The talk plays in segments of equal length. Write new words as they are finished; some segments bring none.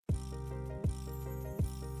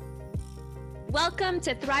Welcome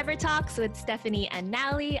to Thriver Talks with Stephanie and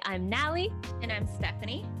Nally. I'm Nally. And I'm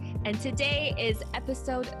Stephanie. And today is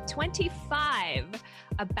episode 25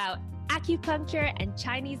 about acupuncture and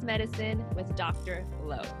Chinese medicine with Dr.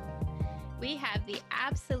 Lo. We have the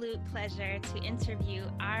absolute pleasure to interview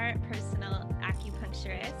our personal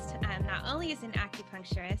acupuncturist. Not only is an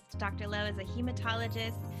acupuncturist, Dr. Lo is a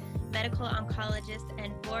hematologist, medical oncologist,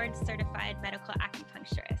 and board-certified medical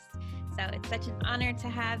acupuncturist. So it's such an honor to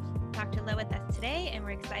have Dr. Lo with us today, and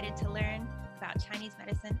we're excited to learn about Chinese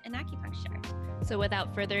medicine and acupuncture. So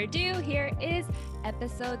without further ado, here is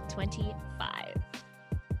episode 25.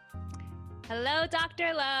 Hello,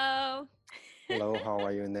 Dr. Lo. Hello, how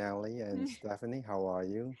are you, Nally and Stephanie? How are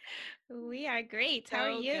you? We are great. How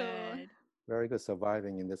are you? Good. Very good,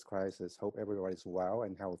 surviving in this crisis. Hope everybody's well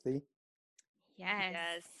and healthy.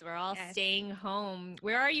 Yes, we're all staying home.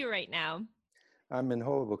 Where are you right now? I'm in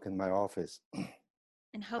Hoboken, my office.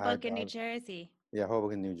 In Hoboken, New Jersey. Yeah,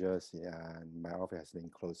 Hoboken, New Jersey. And my office has been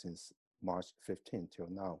closed since March 15th till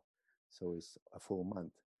now. So it's a full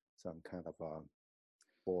month. So I'm kind of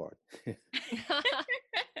bored.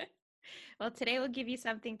 Well, today we'll give you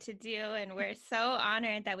something to do, and we're so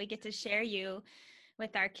honored that we get to share you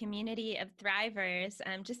with our community of Thrivers.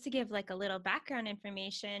 Just to give like a little background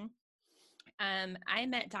information, I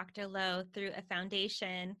met Dr. Lo through a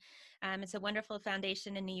foundation. It's a wonderful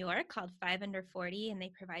foundation in New York called 5 Under 40, and they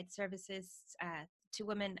provide services to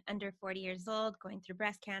women under 40 years old going through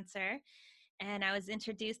breast cancer. And I was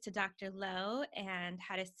introduced to Dr. Lo and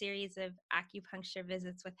had a series of acupuncture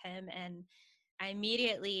visits with him, and I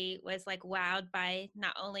immediately was like wowed by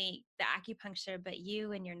not only the acupuncture, but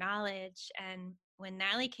you and your knowledge. And when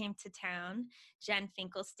Nally came to town, Jen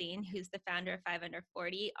Finkelstein, who's the founder of 5 Under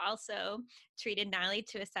 40, also treated Nally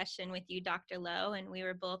to a session with you, Dr. Lo, and we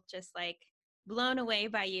were both just like blown away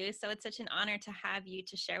by you. So it's such an honor to have you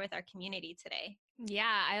to share with our community today.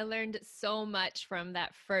 Yeah, I learned so much from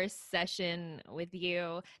that first session with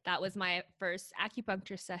you. That was my first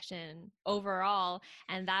acupuncture session overall.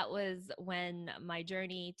 And that was when my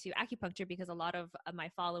journey to acupuncture, because a lot of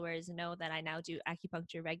my followers know that I now do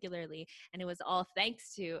acupuncture regularly. And it was all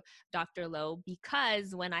thanks to Dr. Lo,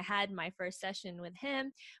 because when I had my first session with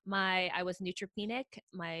him, I was neutropenic.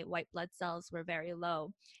 My white blood cells were very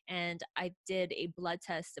low. And I did a blood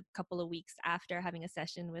test a couple of weeks after having a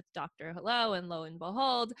session with Dr. Lo, and lo and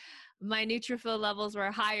behold, my neutrophil levels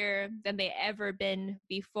were higher than they ever been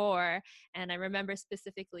before. And I remember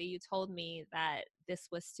specifically you told me that this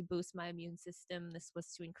was to boost my immune system. This was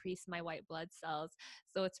to increase my white blood cells.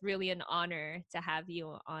 So it's really an honor to have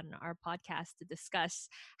you on our podcast to discuss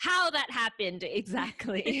how that happened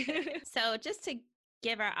exactly. So just to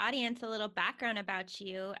give our audience a little background about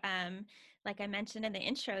you, like I mentioned in the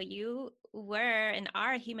intro, you were and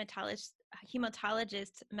are a hematologist,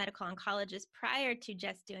 medical oncologist prior to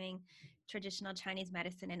just doing traditional Chinese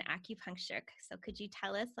medicine and acupuncture. So could you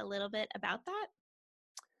tell us a little bit about that?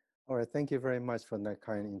 All right, thank you very much for that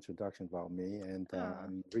kind introduction about me. And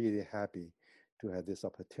I'm really happy to have this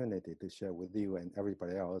opportunity to share with you and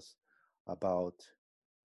everybody else about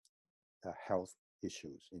health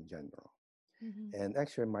issues in general. Mm-hmm. And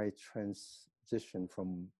actually my transition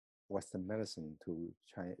from Western medicine to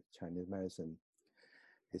Chinese medicine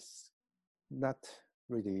is not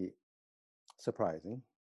really surprising.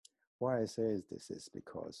 Why I say this is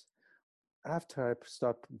because after I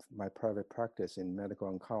stopped my private practice in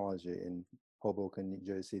medical oncology in Hoboken, New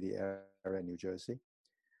Jersey, the area, New Jersey,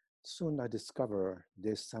 soon I discovered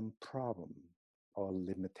there's some problem or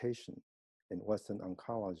limitation in Western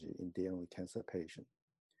oncology in dealing with cancer patients.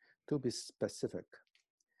 To be specific,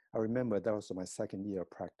 I remember that was my second year of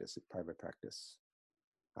practice, private practice.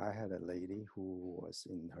 I had a lady who was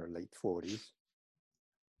in her late 40s,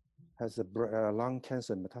 has a lung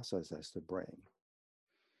cancer metastasized to the brain,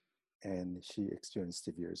 and she experienced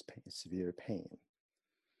severe pain,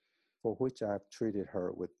 for which I've treated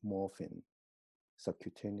her with morphine,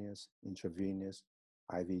 subcutaneous, intravenous,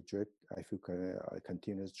 IV drip,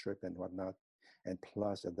 continuous drip, and whatnot. And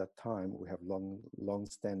plus, at that time, we have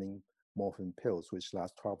long-standing morphine pills, which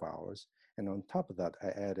last 12 hours. And on top of that, I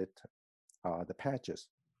added the patches,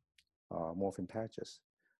 morphine patches,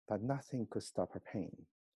 but nothing could stop her pain.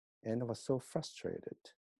 And I was so frustrated.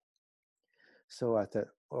 So I thought,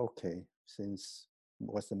 okay, since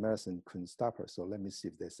Western medicine couldn't stop her, so let me see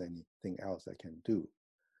if there's anything else I can do.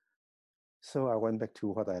 So I went back to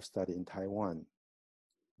what I've studied in Taiwan,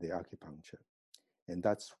 the acupuncture. And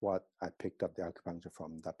that's what I picked up the acupuncture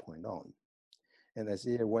from that point on. And as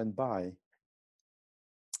the year went by,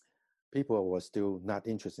 people were still not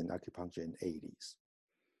interested in acupuncture in the 80s.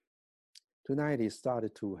 To 90s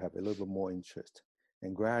started to have a little bit more interest.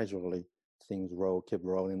 And gradually, things keep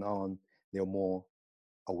rolling on, there are more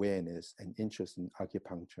awareness and interest in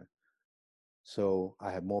acupuncture. So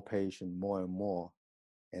I have more patients, more and more,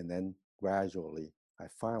 and then gradually I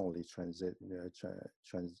finally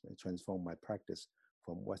transform my practice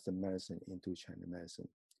from Western medicine into Chinese medicine.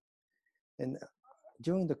 And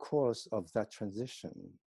during the course of that transition,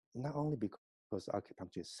 not only because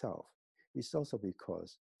acupuncture itself, it's also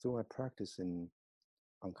because through my practice in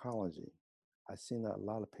oncology, I've seen a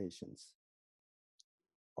lot of patients,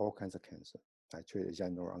 all kinds of cancer. I treat a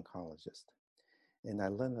general oncologist. And I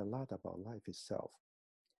learned a lot about life itself.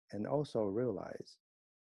 And also realize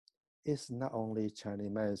it's not only Chinese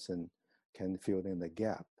medicine can fill in the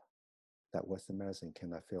gap that Western medicine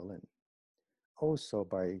cannot fill in. Also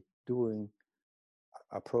by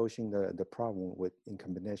approaching the problem in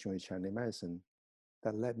combination with Chinese medicine,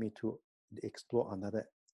 that led me to explore another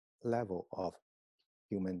level of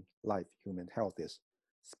human life, human health is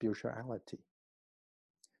spirituality.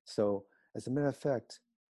 So as a matter of fact,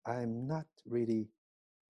 I'm not really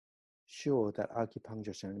sure that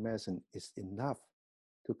acupuncture Chinese medicine is enough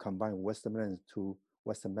to combine Western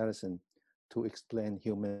medicine to explain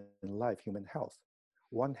human life, human health.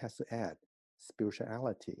 One has to add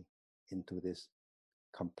spirituality into this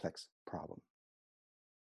complex problem.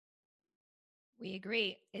 We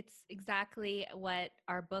agree. It's exactly what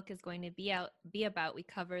our book is going to be about. We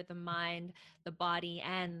cover the mind, the body,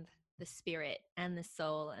 and the spirit and the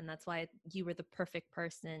soul. And that's why you were the perfect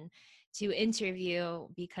person to interview,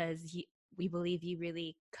 because we believe you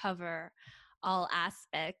really cover all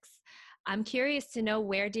aspects. I'm curious to know,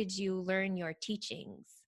 where did you learn your teachings?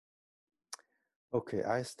 Okay,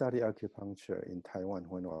 I studied acupuncture in Taiwan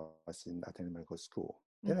when I was in attending medical school.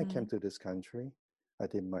 Then I came to this country. I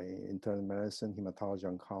did my internal medicine, hematology,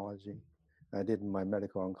 oncology. I did my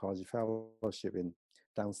medical oncology fellowship in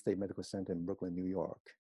Downstate Medical Center in Brooklyn, New York.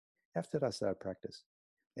 After that, I started practice.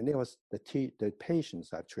 And it was the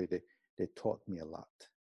patients I treated, they taught me a lot.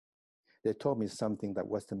 They taught me something that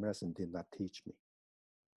Western medicine did not teach me.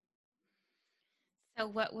 So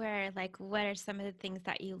what are some of the things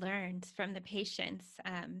that you learned from the patients?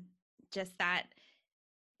 Just that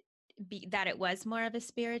it was more of a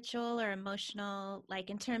spiritual or emotional, like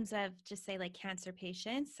in terms of just say like cancer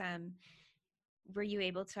patients, were you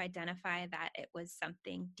able to identify that it was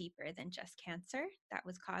something deeper than just cancer that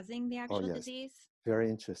was causing the actual disease? Very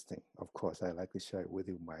interesting. Of course, I'd like to share with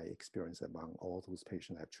you my experience among all those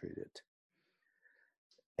patients I've treated.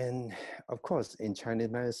 And of course, in Chinese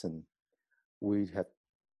medicine, we have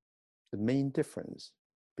the main difference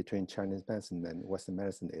between Chinese medicine and Western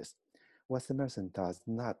medicine is Western medicine does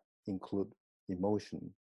not include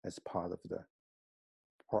emotion as part of the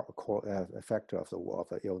factor of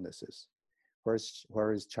the illnesses,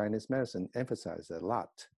 whereas Chinese medicine emphasizes a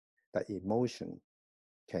lot that emotion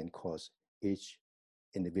can cause each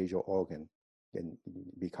individual organ can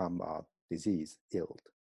become disease, ill.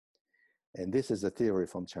 And this is a theory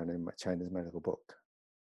from Chinese medical book.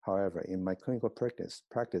 However, in my clinical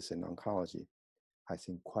practice in oncology, I've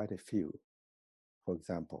seen quite a few. For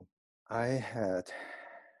example, I had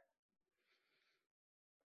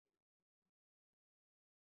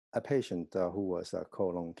a patient who was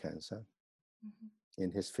colon cancer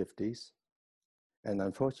in his 50s. And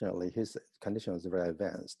unfortunately, his condition was very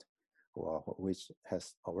advanced, which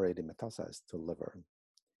has already metastasized to liver.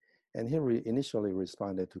 And he initially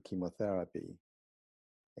responded to chemotherapy.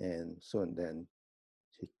 And soon then,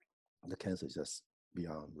 the cancer is just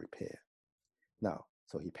beyond repair. Now,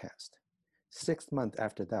 so he passed. 6 months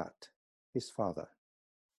after that, his father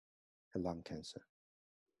had lung cancer.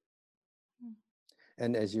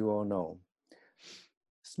 And as you all know,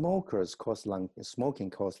 smoking causes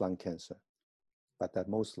lung cancer, but that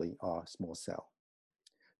mostly are small cell.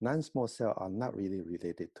 Non-small cell are not really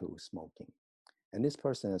related to smoking. And this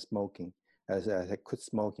person has quit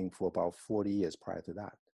smoking for about 40 years prior to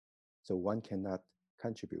that. So one cannot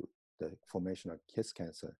contribute the formation of his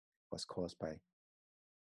cancer was caused by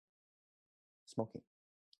smoking.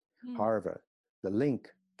 However, the link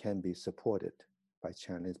can be supported by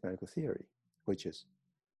Chinese medical theory, which is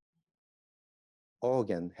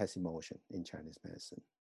organ has emotion in Chinese medicine.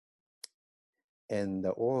 And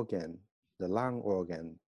the lung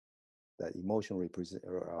organ, that emotion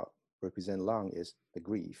represent lung is the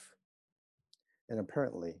grief. And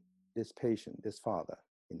apparently, this patient, this father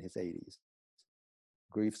in his 80s,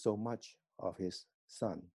 grieved so much of his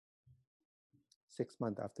son. 6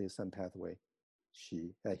 months after his son passed away,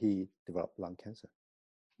 he developed lung cancer.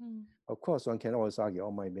 Of course, one can always argue,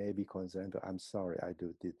 oh, my may be coincidental. I'm sorry, I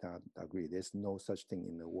did not agree. There's no such thing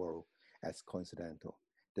in the world as coincidental.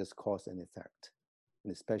 There's cause and effect.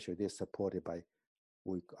 And especially this supported by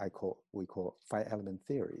we call 5-element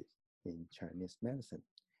theory in Chinese medicine.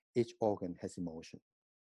 Each organ has emotion.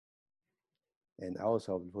 And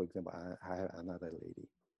also, for example, I have another lady.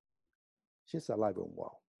 She's alive and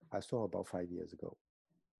well. I saw her about 5 years ago.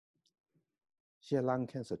 She had lung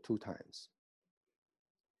cancer 2 times.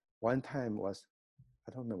 One time was,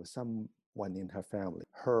 I don't remember, someone in her family,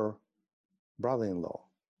 her brother-in-law.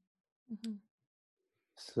 Mm-hmm.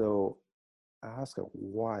 So I asked her,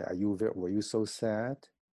 why were you so sad?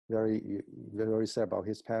 Very, very sad about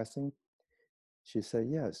his passing? She said,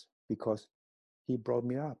 yes, because he brought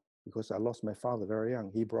me up. Because I lost my father very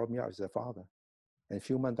young. He brought me up as a father. And a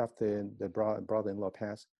few months after the brother-in-law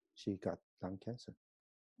passed, she got lung cancer.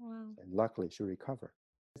 Wow. And luckily, she recovered.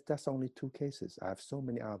 That's only 2 cases. I have so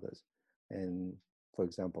many others. And for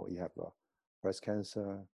example, you have breast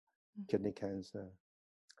cancer, kidney cancer,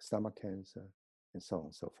 stomach cancer, and so on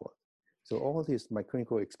and so forth. So all these, my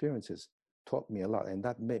clinical experiences taught me a lot, and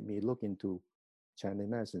that made me look into Chinese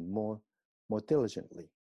medicine more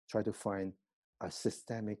diligently, try to find a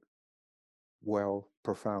systemic,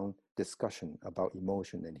 profound discussion about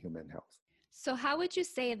emotion and human health. So how would you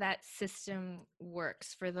say that system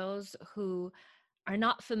works for those who are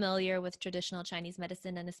not familiar with traditional Chinese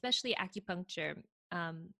medicine, and especially acupuncture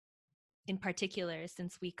in particular,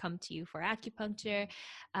 since we come to you for acupuncture?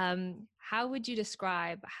 How would you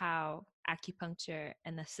describe how acupuncture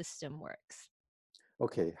and the system works?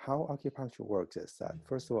 Okay, how acupuncture works is that,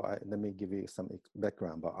 first of all, let me give you some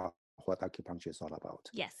background about what acupuncture is all about.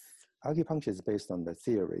 Yes. Acupuncture is based on the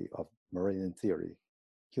theory of meridian theory.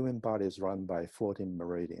 Human body is run by 14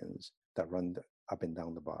 meridians that run up and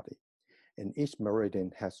down the body. And each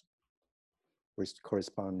meridian has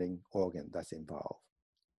corresponding organ that's involved.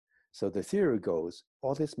 So the theory goes,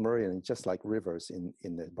 all these meridians, just like rivers in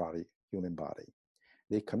the body, human body,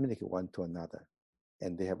 they communicate one to another,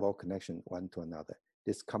 and they have all connection one to another.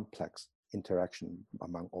 This complex interaction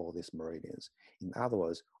among all these meridians. In other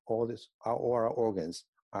words, all our organs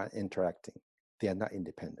are interacting. They are not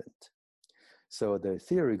independent. So the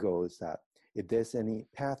theory goes that if there's any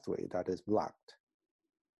pathway that is blocked,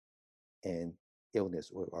 and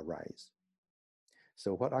illness will arise.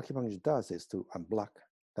 So what acupuncture does is to unblock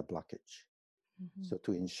the blockage. Mm-hmm. So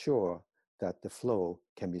to ensure that the flow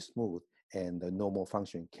can be smooth and the normal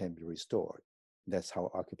function can be restored. That's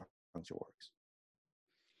how acupuncture works.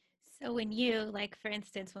 So when you, like for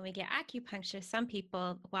instance, when we get acupuncture, some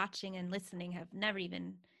people watching and listening have never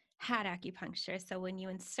even had acupuncture. So when you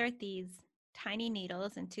insert these tiny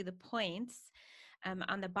needles into the points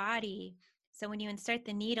on the body, so when you insert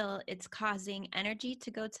the needle, it's causing energy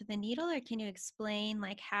to go to the needle, or can you explain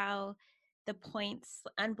like how the points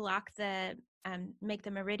unblock make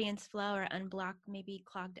the meridians flow, or unblock maybe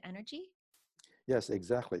clogged energy? Yes,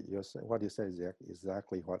 exactly. What you said is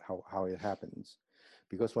exactly how it happens.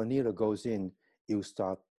 Because when needle goes in, you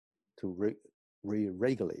start to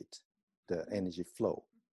re-regulate the energy flow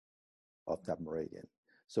of that meridian.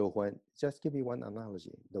 So just give me one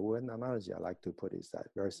analogy. The one analogy I like to put is that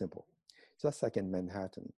very simple. Just like in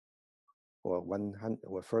Manhattan, or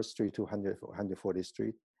First Street to 140th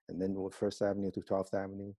Street, and then First Avenue to 12th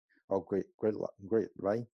Avenue, or great,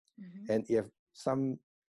 right? Mm-hmm. And if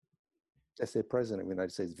let's say President of the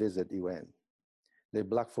United States visit UN, they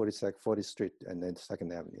block 40th Street and then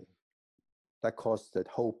 2nd Avenue. That caused the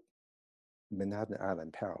whole Manhattan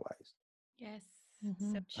Island paralyzed. Yes,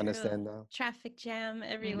 mm-hmm. So true. Understand now? Traffic jam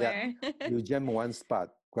everywhere. Yeah. You jam one spot,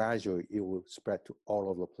 gradually it will spread to all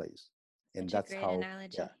over the place. And that's how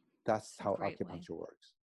analogy. Yeah, that's how acupuncture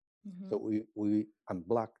works. Mm-hmm. So we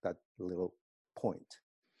unblock that little point,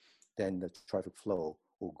 then the traffic flow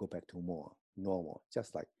will go back to more normal,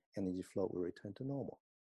 just like energy flow will return to normal.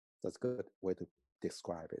 That's a good way to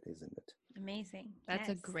describe it, isn't it? Amazing. That's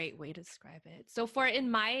a great way to describe it. So in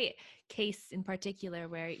my case in particular,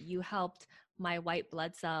 where you helped my white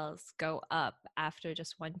blood cells go up after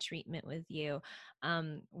just one treatment with you,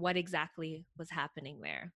 what exactly was happening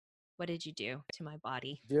there? What did you do to my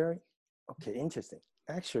body? Okay, interesting.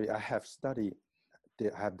 Actually,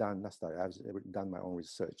 I've done my own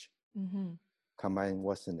research, mm-hmm. combining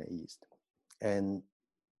West and the East. And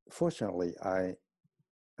fortunately,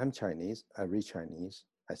 I'm Chinese, I read Chinese,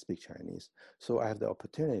 I speak Chinese. So I have the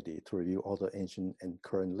opportunity to review all the ancient and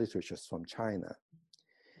current literatures from China.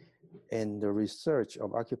 And the research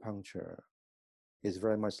of acupuncture is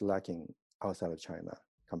very much lacking outside of China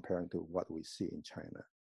comparing to what we see in China.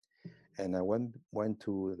 And I went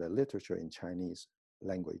to the literature in Chinese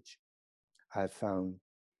language. I found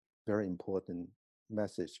very important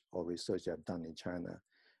message or research I've done in China.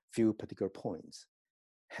 Few particular points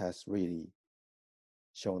has really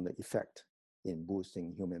shown the effect in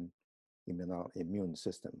boosting human immune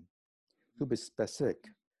system. To be specific,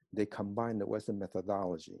 they combine the Western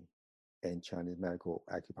methodology and Chinese medical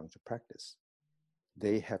acupuncture practice.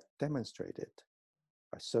 They have demonstrated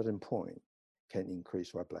a certain point can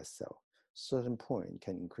increase white blood cell, certain point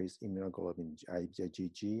can increase immunoglobulin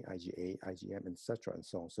IgG, IgA, IgM, etc., and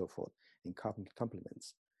so on and so forth, in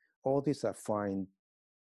complements. All these are fine,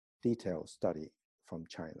 detailed study from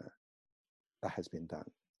China that has been done.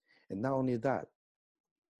 And not only that,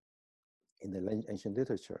 in the ancient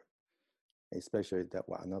literature, especially that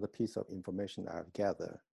another piece of information I've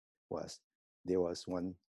gathered was there was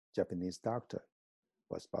one Japanese doctor,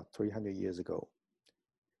 was about 300 years ago.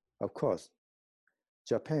 Of course,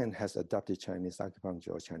 Japan has adopted Chinese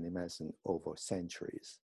acupuncture or Chinese medicine over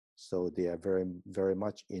centuries. So they are very, very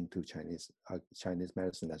much into Chinese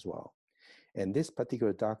medicine as well. And this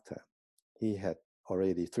particular doctor, he had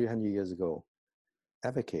already 300 years ago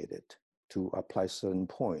advocated to apply certain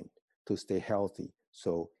point to stay healthy.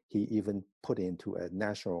 So he even put into a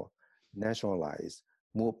nationalized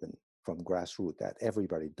movement from grassroots that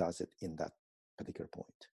everybody does it in that particular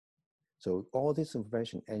point. So all this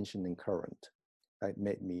information, ancient and current, that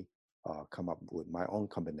made me come up with my own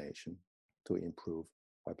combination to improve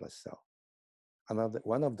white blood cell.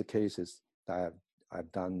 One of the cases that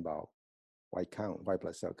I've done about white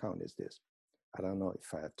blood cell count is this. I don't know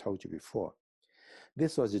if I have told you before.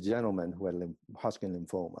 This was a gentleman who had Hodgkin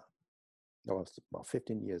lymphoma. That was about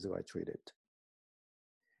 15 years ago I treated.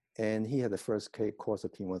 And he had the first course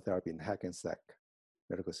of chemotherapy in Hackensack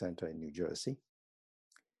Medical Center in New Jersey.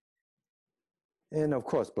 And of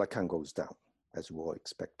course, blood count goes down, as we all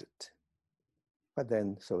expected. But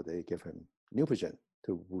then, so they give him Neupogen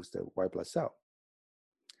to boost the white blood cell.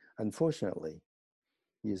 Unfortunately,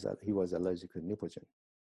 he was allergic to Neupogen.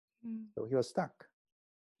 So he was stuck.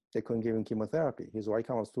 They couldn't give him chemotherapy. His white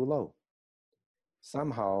count was too low.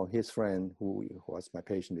 Somehow, his friend, who was my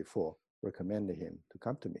patient before, recommended him to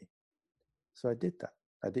come to me. So I did that.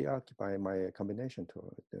 I did occupy my combination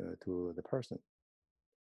to the person.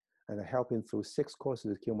 And I helped him through 6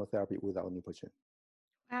 courses of chemotherapy without Neupogen.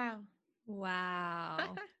 Wow.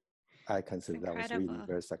 Wow. I consider that was really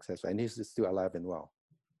very successful. And he's still alive and well.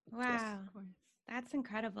 Wow. Yes. That's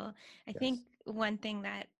incredible. I Yes. think one thing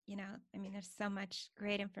that, I mean, there's so much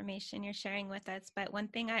great information you're sharing with us, but one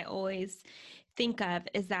thing I always think of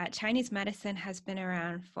is that Chinese medicine has been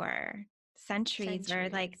around for centuries. Or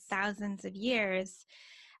like thousands of years.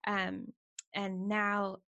 And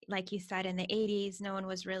now, like you said, in the 80s, no one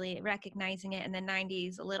was really recognizing it. In the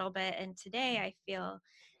 90s, a little bit. And today I feel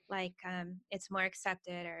like it's more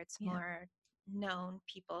accepted, or it's more known.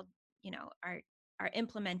 People, are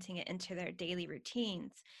implementing it into their daily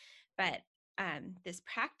routines. But this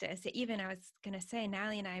practice, even I was going to say,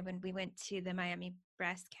 Nally and I, when we went to the Miami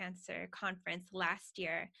Breast Cancer Conference last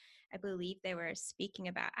year, I believe they were speaking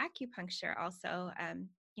about acupuncture also,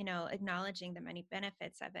 acknowledging the many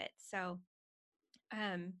benefits of it. So,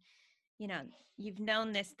 you've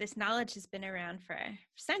known this knowledge has been around for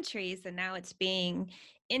centuries, and now it's being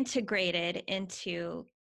integrated into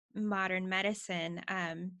modern medicine.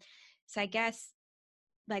 So I guess,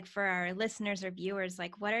 like, for our listeners or viewers,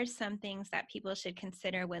 like, what are some things that people should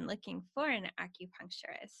consider when looking for an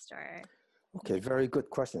acupuncturist? Or okay, very good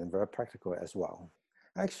question, and very practical as well.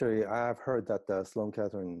 Actually, I've heard that the Sloan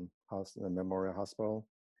Kettering Memorial Hospital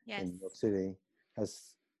in New York City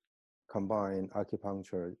has combined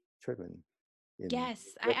acupuncture treatment.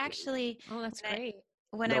 Yes, I actually. Oh, that's great.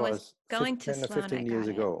 When I was going to Sloan, 15 years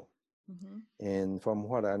ago. Mm-hmm. And from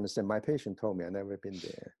what I understand, my patient told me, I've never been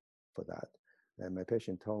there for that. And my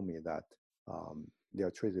patient told me that they are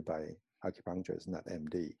treated by acupuncturists, not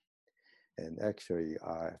MD. And actually,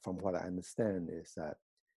 from what I understand is that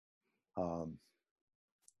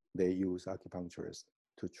they use acupuncturists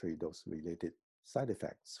to treat those related side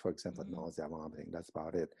effects. For example, nausea, vomiting, that's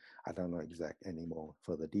about it. I don't know exact anymore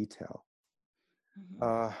for the detail.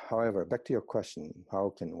 However, back to your question,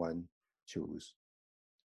 how can one choose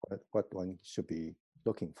what one should be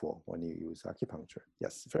looking for when you use acupuncture?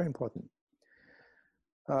 Yes, very important.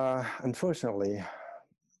 Unfortunately,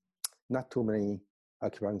 not too many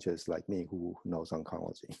acupuncturists like me who knows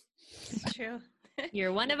oncology. It's true.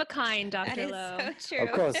 You're one of a kind, Dr. Lowe. That is so true.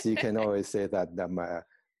 Of course, you can always say that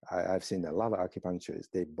I've seen a lot of acupuncturists,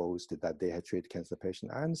 they boast that they have treated cancer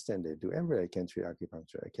patients. I understand they do. Everybody can treat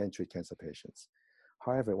acupuncture. I can treat cancer patients.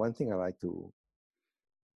 However, one thing I like to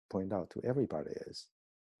point out to everybody is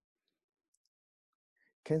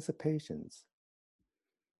cancer patients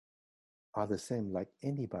are the same like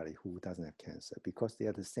anybody who doesn't have cancer because they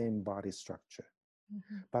are the same body structure.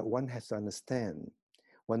 But one has to understand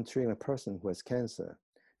when treating a person who has cancer,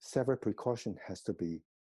 several precautions has to be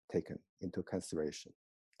taken into consideration.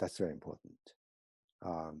 That's very important.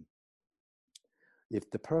 If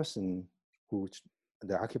the person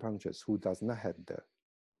the acupuncturist who does not have the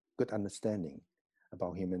good understanding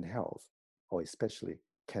about human health, or especially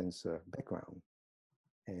cancer background,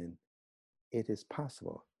 and it is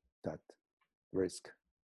possible that risk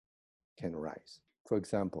can arise. For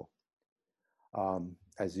example,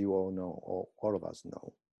 as you all know, or all of us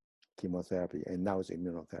know, chemotherapy and now it's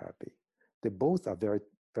immunotherapy. They both are very,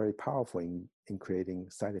 very powerful in creating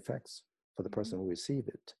side effects for the person who receives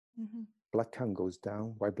it. Blood count goes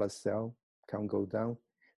down, white blood cell count goes down,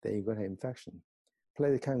 then you're going to have infection.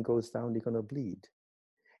 Platelet count goes down, you're going to bleed.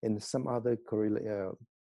 And some other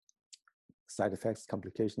side effects,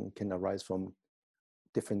 complications can arise from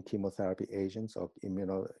different chemotherapy agents or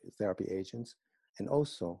immunotherapy agents, and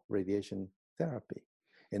also radiation therapy.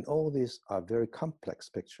 And all these are very complex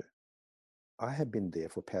picture. I have been there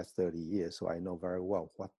for past 30 years, so I know very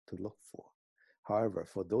well what to look for. However,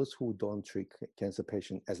 for those who don't treat cancer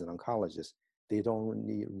patients as an oncologist, they don't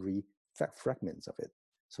really read fragments of it.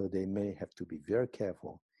 So they may have to be very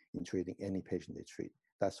careful in treating any patient they treat.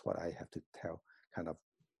 That's what I have to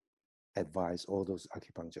advise all those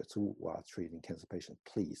acupuncturists who are treating cancer patients.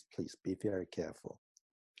 Please, please be very careful.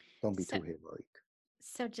 Don't be too heroic.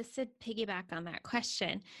 So just to piggyback on that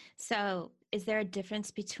question, so is there a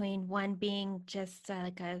difference between one being just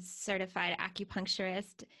like a certified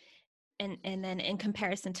acupuncturist and then in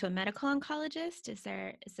comparison to a medical oncologist? Is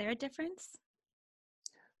there a difference?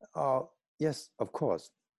 Yes, of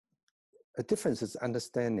course. A difference is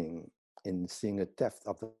understanding in seeing the depth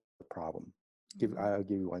of the problem. I'll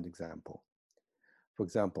give you one example. For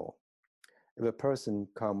example, if a person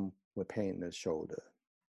comes with pain in the shoulder,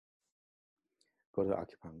 go to the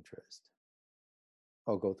acupuncturist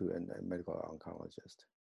or go to a medical oncologist.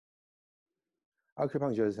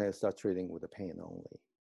 Acupuncturist start treating with the pain only.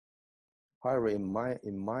 However, in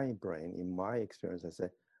my brain, in my experience, I say,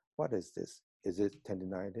 what is this? Is it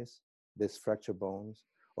tendinitis, this fractured bones,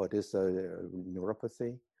 or this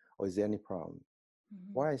neuropathy, or is there any problem?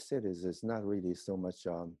 Why I say this is not really so much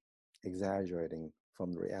exaggerating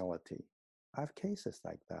from reality. I have cases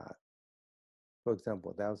like that. For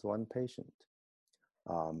example, there was one patient,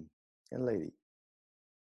 a lady.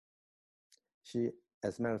 She,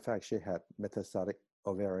 as a matter of fact, she had metastatic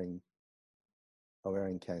ovarian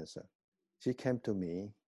cancer. She came to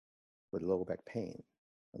me with low back pain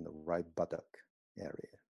on the right buttock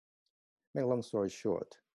area. Make a long story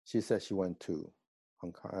short, she said she went to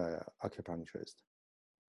acupuncturist,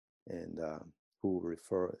 and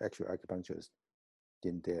actually acupuncturist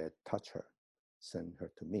didn't dare touch her, send her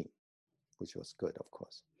to me, which was good, of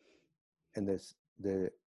course. And the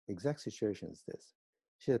exact situation is this.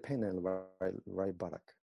 She had pain in the right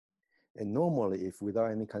buttock. And normally, if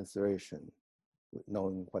without any consideration,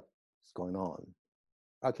 knowing what's going on,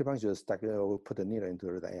 acupuncturist will put a needle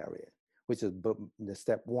into the area, which is the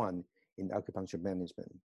step one in acupuncture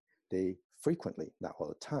management. They frequently, not all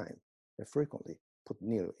the time, they frequently put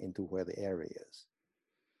needle into where the area is.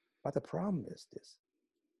 But the problem is this.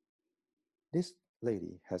 This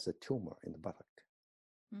lady has a tumor in the buttock.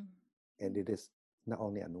 And it is not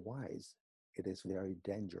only unwise, it is very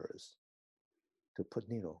dangerous to put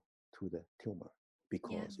needle to the tumor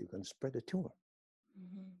because you're going to spread the tumor.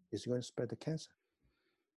 It's going to spread the cancer.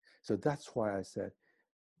 So that's why I said,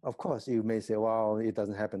 of course, you may say, well, it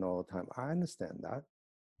doesn't happen all the time. I understand that.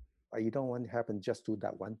 But you don't want it to happen just to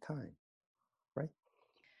that one time, right?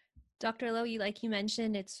 Dr. Lowe, like you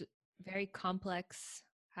mentioned, it's very complex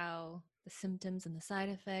how the symptoms and the side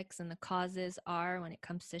effects and the causes are when it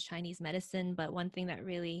comes to Chinese medicine. But one thing that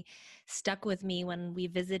really stuck with me when we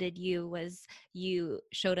visited you was you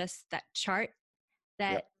showed us that chart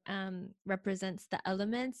that represents the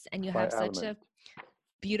elements, and you have such a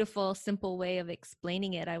beautiful, simple way of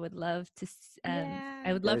explaining it. I would love to.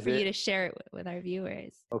 I would love for you to share it with our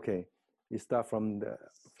viewers. Okay, you start from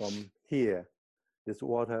here. This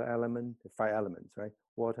water element, 5 elements, right?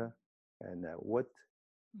 Water and wood,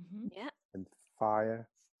 and fire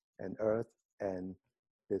and earth, and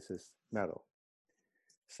this is metal.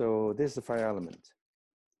 So this is the 5 elements.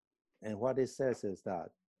 And what it says is that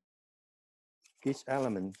each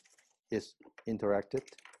element is interacted.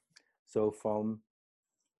 So from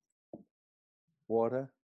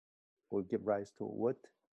water will give rise to wood,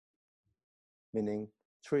 meaning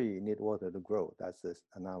tree need water to grow. That's this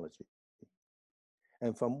analogy.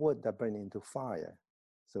 And from wood that burn into fire,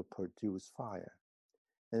 so produce fire.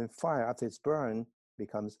 And fire, after it's burned,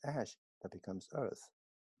 becomes ash, that becomes earth.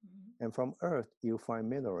 And from earth, you find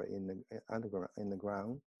mineral in the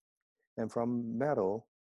ground. And from metal,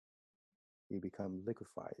 you become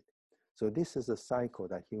liquefied. So this is a cycle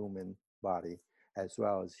that human body as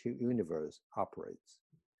well as universe operates.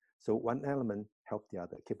 So one element helps the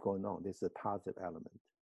other, keep going on. This is a positive element,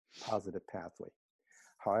 positive pathway.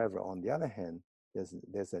 However, on the other hand,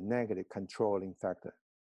 there's a negative controlling factor.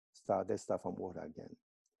 Let's start from water again.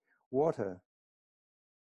 Water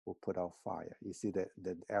will put out fire. You see the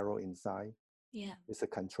arrow inside? Yeah. It's a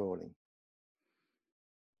controlling.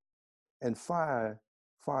 And fire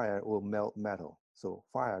will melt metal. So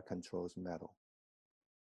fire controls metal.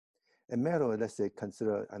 And metal, let's say,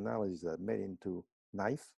 consider analogies that made into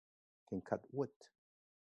knife, can cut wood.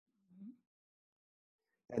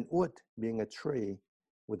 Mm-hmm. And wood, being a tree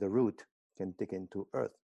with a root, can dig into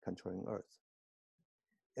earth, controlling earth.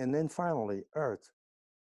 And then finally, earth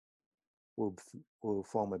will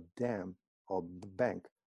form a dam or bank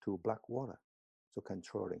to block water, so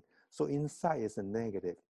controlling. So inside is a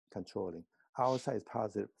negative, controlling. Outside is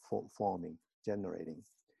positive, forming, generating.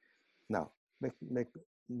 Now,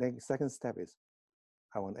 second step is,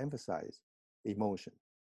 I want to emphasize emotion.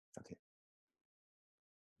 Okay.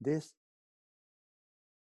 This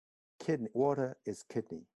kidney, water is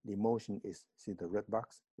kidney. The emotion is, see the red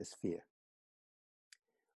box, is fear.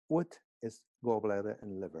 Wood is gallbladder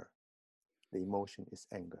and liver. The emotion is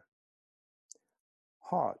anger.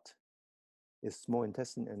 Heart is small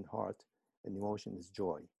intestine and heart, and emotion is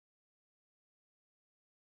joy.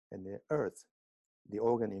 And the earth, the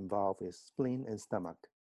organ involved is spleen and stomach.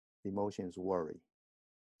 The emotion is worry.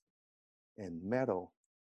 And metal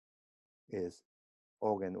is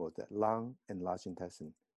organ or the lung and large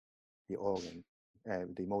intestine. The organ,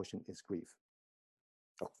 the emotion is grief.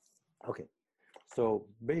 Oh, okay. So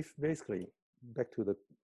basically, back to the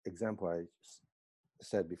example I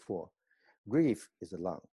said before, grief is the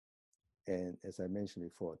lung. And as I mentioned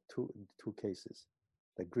before, two cases,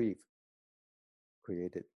 the grief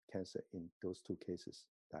created cancer in those two cases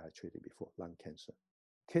that I treated before, lung cancer.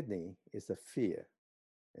 Kidney is a fear,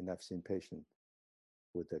 and I've seen patients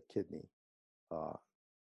with the kidney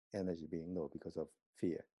energy being low because of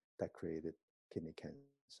fear that created kidney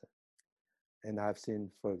cancer. And I've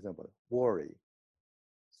seen, for example, worry,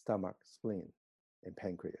 stomach, spleen, and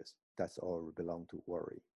pancreas. That's all belong to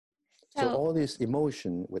worry. So all this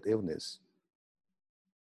emotion with illness,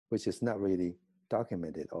 which is not really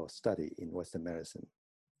documented or studied in Western medicine.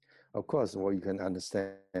 Of course, well, you can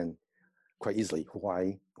understand quite easily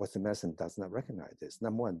why Western medicine does not recognize this.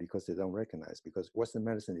 Number one, because they don't recognize, because Western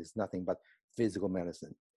medicine is nothing but physical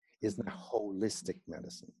medicine. It's not holistic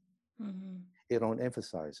medicine. Mm-hmm. It don't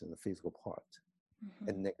emphasize on the physical part,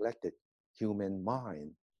 and neglected human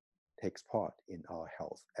mind takes part in our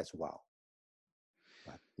health as well.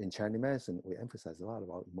 But in Chinese medicine, we emphasize a lot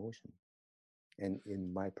about emotion. And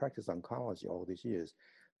in my practice oncology all these years,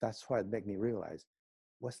 that's why it made me realize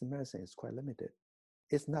Western medicine is quite limited.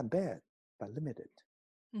 It's not bad, but limited.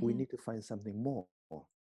 Mm-hmm. We need to find something more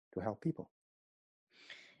to help people.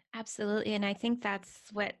 Absolutely. And I think that's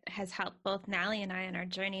what has helped both Nally and I in our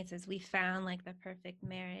journeys, is we found like the perfect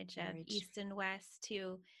marriage of East and West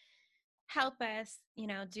to help us,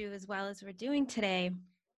 do as well as we're doing today.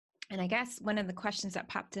 And I guess one of the questions that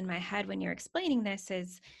popped in my head when you're explaining this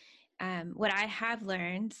is, what I have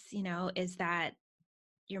learned, is that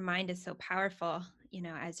your mind is so powerful.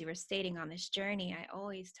 As you were stating on this journey, I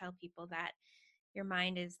always tell people that your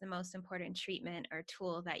mind is the most important treatment or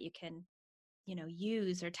tool that you can,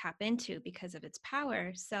 use or tap into because of its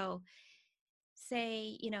power. So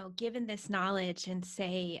say, given this knowledge and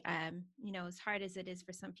say, as hard as it is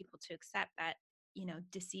for some people to accept that,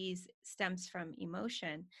 disease stems from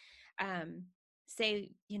emotion, say,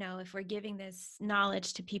 if we're giving this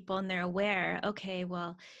knowledge to people and they're aware, okay,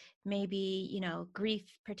 well, maybe,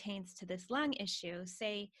 grief pertains to this lung issue.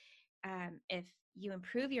 Say, if you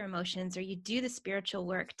improve your emotions or you do the spiritual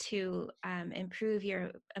work to improve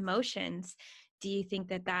your emotions, do you think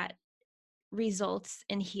that results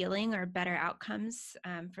in healing or better outcomes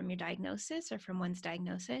from your diagnosis or from one's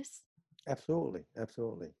diagnosis? Absolutely,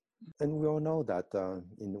 absolutely. And we all know that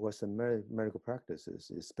in Western medical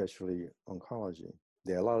practices, especially oncology,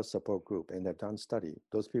 there are a lot of support group, and they've done study.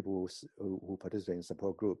 Those people who participate in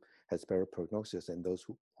support group has better prognosis than those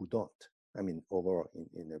who don't. I mean, overall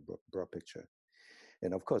in a broad picture.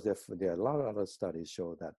 And of course, there are a lot of other studies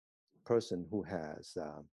show that person who has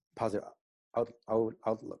positive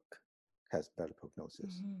outlook has better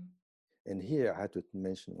prognosis. Mm-hmm. And here I had to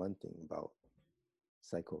mention one thing about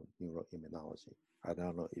psychoneuroimmunology. I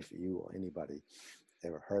don't know if you or anybody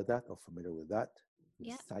ever heard that or familiar with that.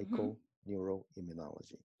 Yeah.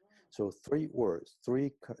 Psychoneuroimmunology. So 3 words,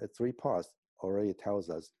 three parts already tells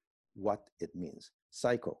us what it means.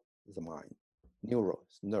 Psycho is the mind, neuro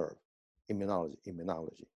is nerve,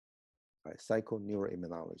 immunology. right?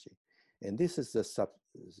 Psychoneuroimmunology. And this is the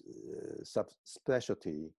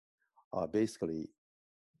subspecialty basically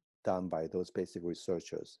done by those basic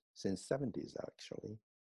researchers since 70s actually.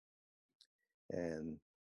 And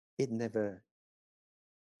it never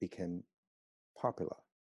became popular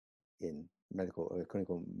in medical or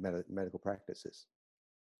clinical medical practices.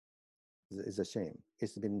 It's a shame.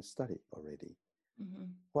 It's been studied already. Mm-hmm.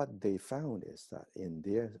 What they found is that in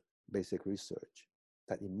their basic research,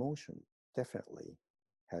 that emotion definitely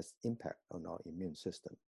has impact on our immune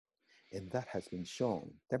system. And that has been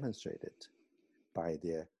shown, demonstrated by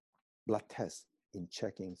their blood tests in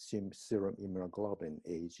checking serum immunoglobulin,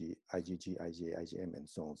 IgG, IgA, IgM, and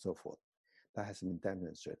so on and so forth. That has been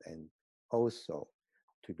demonstrated. And also,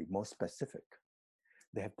 to be more specific,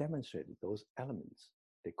 they have demonstrated those elements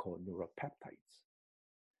they call neuropeptides.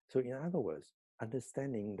 So in other words,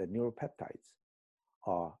 understanding that neuropeptides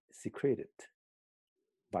are secreted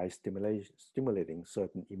by stimulating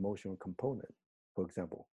certain emotional components. For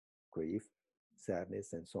example, grief,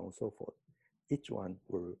 sadness, and so on and so forth. Each one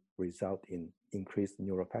will result in increased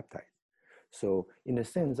neuropeptides. So in a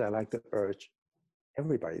sense, I like to urge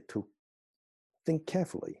everybody to think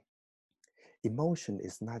carefully. Emotion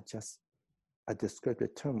is not just a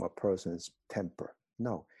descriptive term of a person's temper.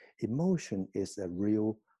 No, emotion is a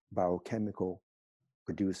real biochemical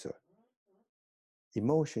producer.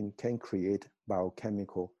 Emotion can create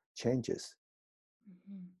biochemical changes,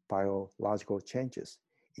 biological changes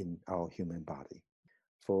in our human body.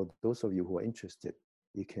 For those of you who are interested,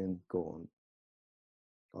 you can go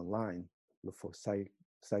online, look for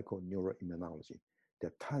psychoneuroimmunology. There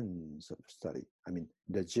are tons of study. I mean,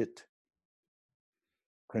 legit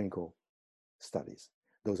clinical studies.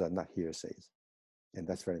 Those are not hearsays, and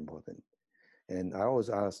that's very important. And I always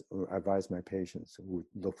advise my patients who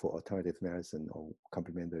look for alternative medicine or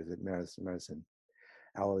complementary medicine.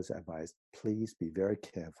 I always advise, please be very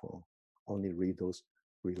careful. Only read those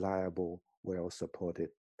reliable, well-supported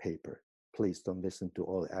paper. Please don't listen to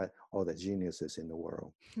all the geniuses in the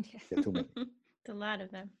world. Yeah. There are too many. A lot of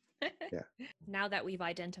them. Yeah. Now that we've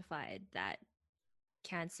identified that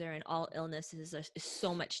cancer and all illnesses is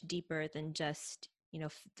so much deeper than just,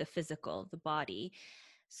 the physical, the body.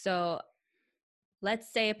 So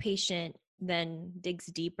let's say a patient then digs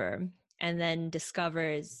deeper and then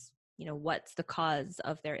discovers, what's the cause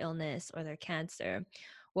of their illness or their cancer.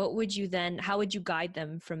 How would you guide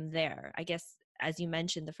them from there? I guess, as you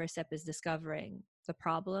mentioned, the first step is discovering the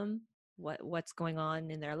problem, what's going on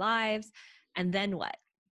in their lives, and then what?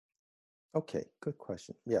 Okay, good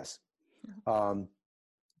question. Yes.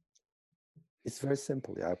 It's very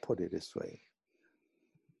simple. I put it this way.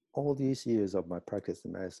 All these years of my practice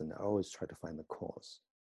in medicine, I always try to find the cause.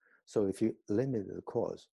 So if you limit the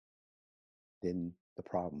cause, then the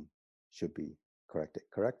problem should be corrected,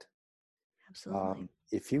 correct? Absolutely.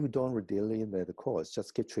 If you don't limit the cause,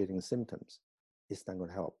 just keep treating the symptoms, it's not going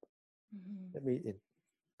to help. Let me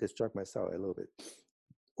distract myself a little bit.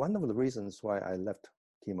 One of the reasons why I left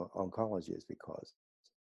chemo-oncology is because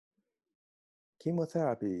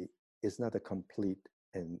chemotherapy is not a complete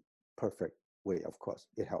and perfect way, of course,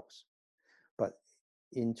 it helps. But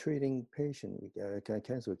in treating patient with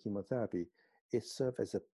cancer with chemotherapy, it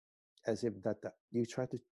serves as if you try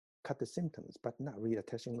to cut the symptoms, but not really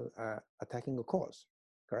attacking the cause,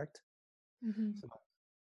 correct? Mm-hmm. So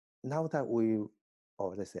now that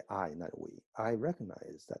I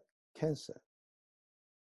recognize that cancer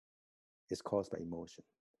is caused by emotion.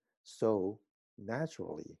 So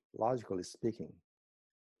naturally, logically speaking,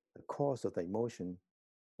 the cause of the emotion,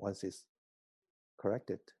 once it's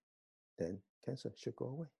corrected, then cancer should go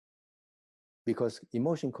away. Because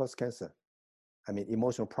emotion causes cancer.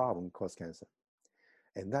 Emotional problem causes cancer.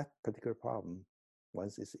 And that particular problem,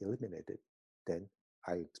 once it's eliminated, then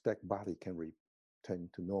I expect body can return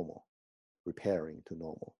to normal, repairing to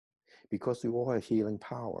normal. Because we all have healing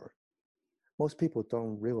power. Most people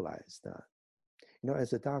don't realize that.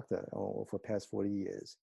 As a doctor for the past 40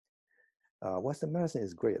 years, Western medicine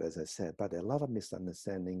is great, as I said, but a lot of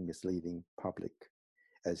misunderstanding, misleading public,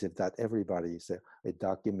 as if that everybody say, hey,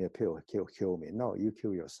 doc, give me a pill, kill me. No, you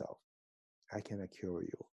kill yourself. I cannot cure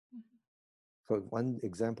you. Mm-hmm. For one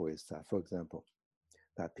example is that,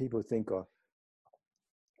 that people think,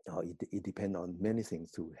 it depends on many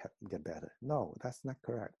things to get better. No, that's not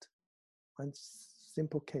correct. One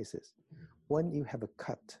simple case is, when you have a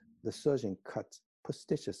cut, the surgeon put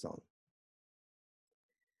stitches on,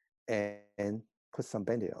 and put some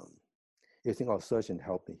Band-Aid on. You think, surgeon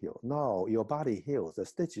help me heal. No, your body heals. The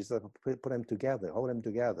stitches, put them together, hold them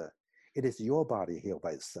together. It is your body healed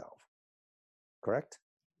by itself. Correct?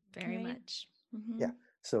 Very much. Mm-hmm. Yeah.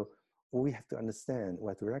 So we have to understand, we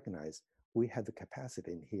have to recognize we have the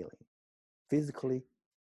capacity in healing, physically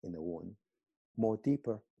in the wound, more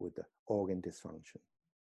deeper with the organ dysfunction.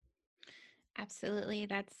 Absolutely.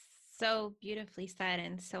 That's so beautifully said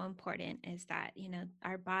and so important is that,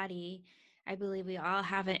 our body, I believe we all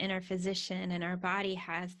have an inner physician and our body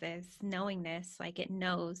has this knowingness, like it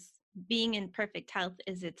knows being in perfect health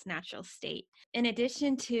is its natural state. In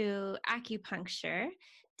addition to acupuncture,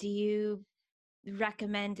 do you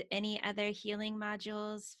recommend any other healing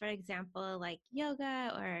modules, for example, like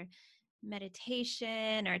yoga or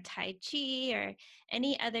meditation or Tai Chi or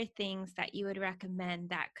any other things that you would recommend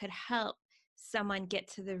that could help someone get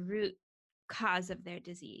to the root cause of their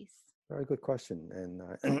disease? Very good question.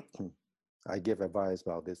 And I give advice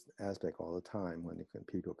about this aspect all the time when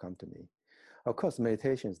people come to me. Of course,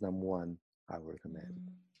 meditation is number one I would recommend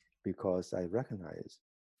because I recognize,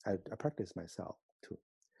 I practice myself too.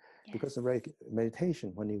 Yes. Because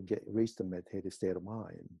meditation, when you reach the meditative state of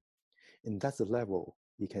mind, and that's the level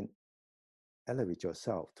you can elevate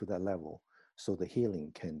yourself to that level so the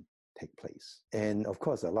healing can take place. And of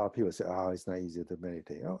course, a lot of people say, oh, it's not easy to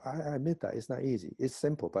meditate. Oh, I admit that it's not easy. It's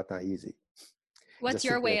simple, but not easy. What's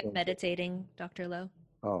your way of meditating, Dr. Lo?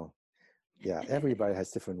 Oh, yeah, everybody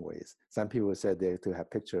has different ways. Some people say they have to have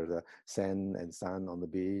picture of the sand and sun on the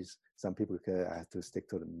beach. Some people have to stick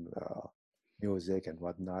to the music and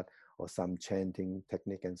whatnot, or some chanting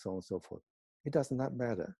technique and so on and so forth. It does not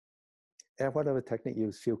matter. And whatever technique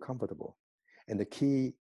you feel comfortable. And the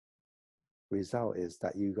key result is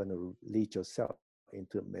that you're going to lead yourself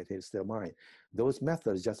into a meditative state of mind. Those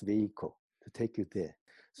methods just vehicle to take you there.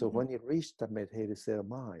 So when you reach the meditative state of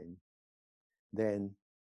mind, then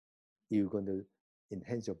you're going to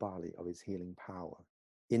enhance your body of its healing power.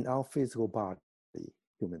 In our physical body,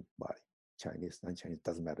 human body, Chinese, non-Chinese,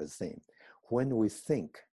 doesn't matter, the same. When we're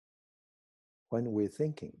thinking,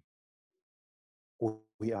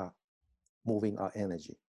 we are moving our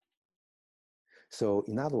energy. So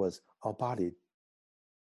in other words, our body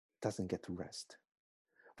doesn't get to rest.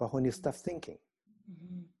 But when you stop thinking,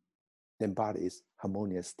 then body is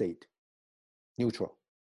harmonious state, neutral.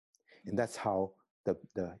 And that's how the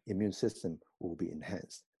immune system will be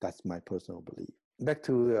enhanced. That's my personal belief. Back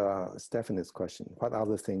to Stephanie's question, what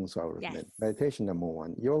other things I would recommend? Yes. Meditation, number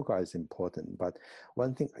one. Yoga is important, but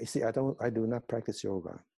one thing, I do not practice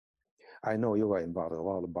yoga. I know yoga involves a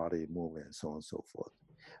lot of body movement and so on and so forth.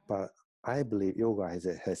 But I believe yoga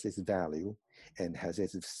has its value and has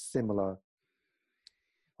its similar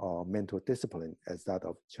mental discipline as that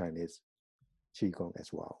of Chinese Qigong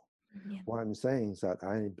as well. Yeah. What I'm saying is that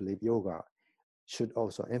I believe yoga should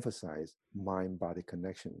also emphasize mind-body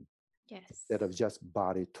connection. Yes. Instead of just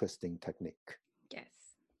body twisting technique. Yes.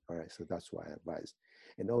 All right, so that's what I advise.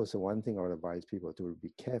 And also one thing I would advise people to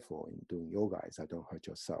be careful in doing yoga is that don't hurt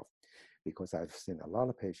yourself, because I've seen a lot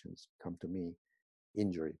of patients come to me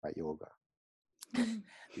injured by yoga.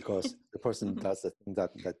 Because the person does the thing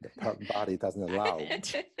that the body doesn't allow.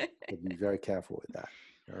 So be very careful with that.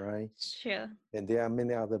 All right. True. And there are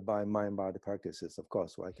many other mind-body practices, of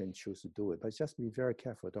course, where I can choose to do it. But just be very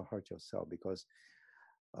careful. Don't hurt yourself, because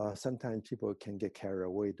sometimes people can get carried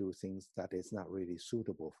away, do things that is not really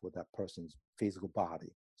suitable for that person's physical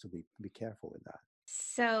body. So be careful with that.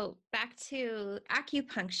 So back to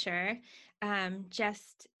acupuncture,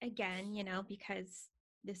 just again, because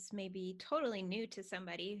this may be totally new to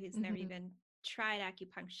somebody who's never even tried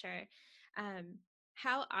acupuncture.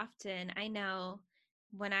 How often, I know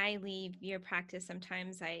when I leave your practice,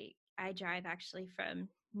 sometimes I drive actually from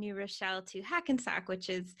New Rochelle to Hackensack, which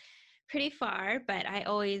is pretty far, but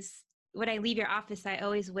when I leave your office, I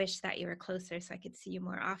always wish that you were closer so I could see you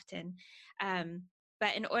more often.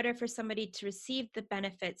 But in order for somebody to receive the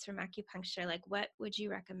benefits from acupuncture, like what would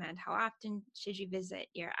you recommend? How often should you visit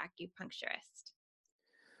your acupuncturist?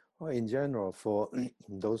 Well, in general, for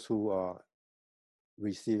those who are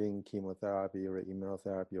receiving chemotherapy or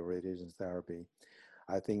immunotherapy or radiation therapy,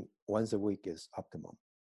 I think once a week is optimum.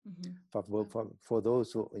 For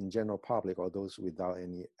those who in general public or those without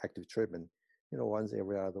any active treatment, once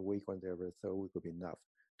every other week, once every third week would be enough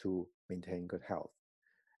to maintain good health.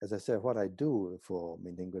 As I said, what I do for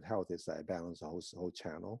maintaining good health is I balance the whole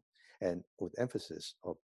channel, and with emphasis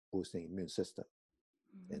of boosting immune system.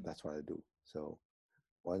 And that's what I do. So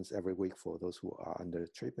once every week for those who are under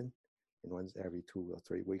treatment, and once every 2 or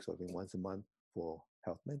 3 weeks, or even once a month for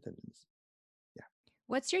health maintenance. Yeah.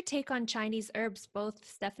 What's your take on Chinese herbs? Both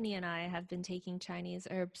Stephanie and I have been taking Chinese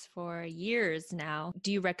herbs for years now.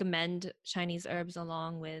 Do you recommend Chinese herbs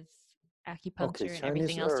along with acupuncture and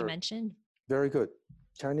everything else you mentioned? Very good.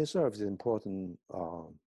 Chinese herbs is an important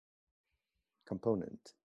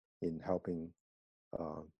component in helping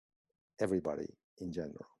everybody in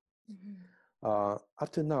general. Mm-hmm.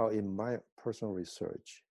 Up to now, in my personal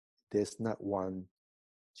research, there's not one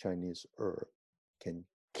Chinese herb can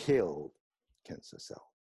kill cancer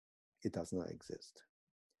cell. It does not exist.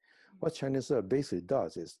 What Chinese herb basically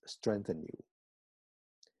does is strengthen you.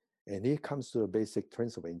 And it comes to a basic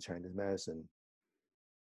principle in Chinese medicine,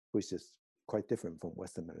 which is quite different from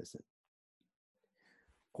Western medicine.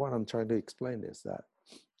 What I'm trying to explain is that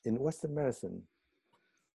in Western medicine,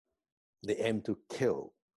 they aim to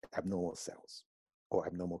kill abnormal cells or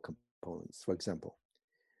abnormal components. For example,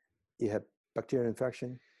 you have bacterial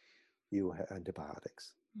infection, you have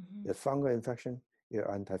antibiotics. Mm-hmm. You have fungal infection, you're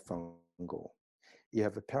antifungal. You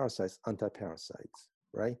have parasites, anti-parasites,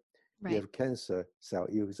 right? You have cancer cell,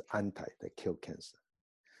 you use anti that kill cancer.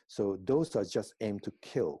 So those are just aimed to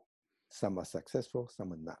kill. Some are successful,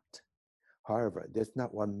 some are not. However, there's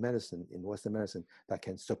not one medicine in Western medicine that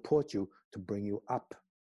can support you to bring you up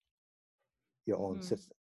your own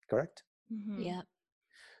system, correct? Mm-hmm. Yeah.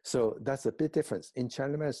 So that's a big difference. In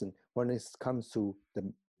Chinese medicine, when it comes to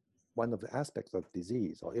one of the aspects of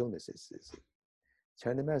disease or illnesses, is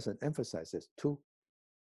Chinese medicine emphasizes two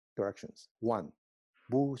directions. One,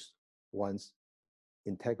 boost one's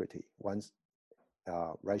integrity, one's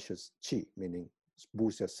righteous qi, meaning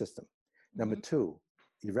boost your system. Number two,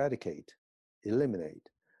 eliminate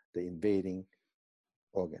the invading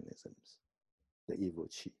organisms, the evil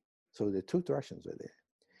qi. So the two directions are there.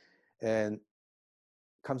 And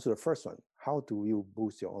comes to the first one, how do you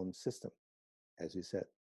boost your own system? As you said,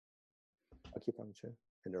 acupuncture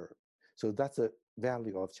and herb. So that's a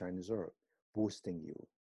value of Chinese herb, boosting you.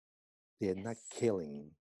 They're not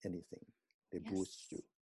killing anything. They boost you.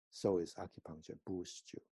 So is acupuncture,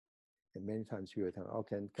 boost you. And many times people tell, oh,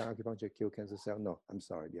 can acupuncture kill cancer cell? No, I'm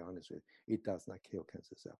sorry, to be honest with you. It does not kill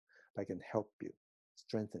cancer cell, but it can help you,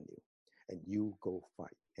 strengthen you, and you go fight.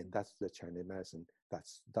 And that's the Chinese medicine.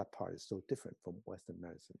 That part is so different from Western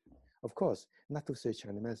medicine. Of course, not to say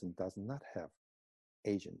Chinese medicine does not have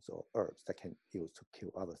agents or herbs that can use to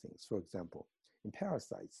kill other things. For example, in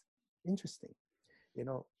parasites, interesting. You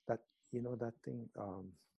know that thing,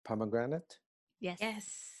 pomegranate? Yes.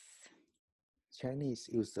 Chinese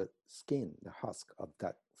use the skin, the husk of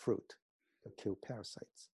that fruit to kill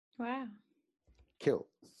parasites. Wow. Kill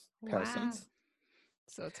parasites. Wow.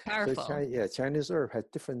 So it's powerful. So Chinese herb has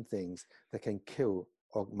different things that can kill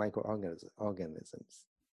microorganisms.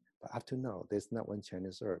 But up to now, there's not one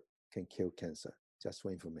Chinese herb can kill cancer, just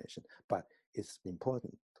for information. But it's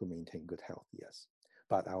important to maintain good health, yes.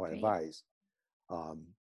 But our advice,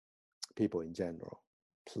 people in general,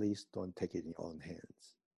 please don't take it in your own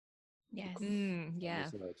hands. Yes.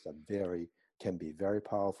 These herbs can be very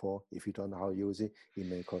powerful. If you don't know how to use it, it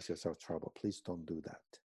may cause yourself trouble. Please don't do that.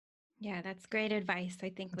 Yeah, that's great advice. I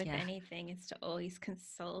think with anything is to always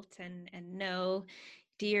consult and know,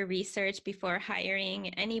 do your research before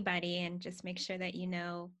hiring anybody, and just make sure that you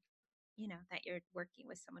know that you're working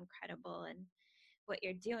with someone credible and what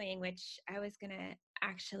you're doing, which I was going to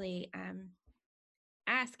actually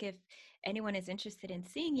ask if anyone is interested in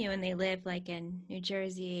seeing you and they live like in New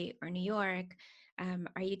Jersey or New York.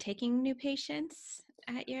 Are you taking new patients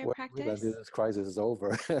at your practice? Wait until this crisis is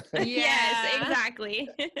over. Yes, exactly.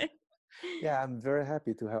 Yeah, I'm very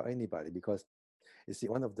happy to help anybody, because you see,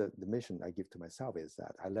 one of the mission I give to myself is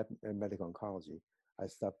that I left medical oncology. I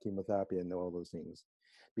stopped chemotherapy and all those things,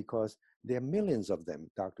 because there are millions of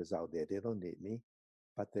them, doctors out there. They don't need me.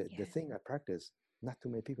 But the thing I practice, not too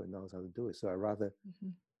many people knows how to do it. So I rather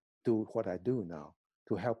do what I do now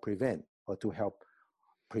to help prevent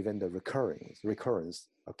the recurrence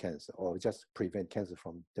of cancer, or just prevent cancer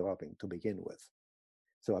from developing to begin with.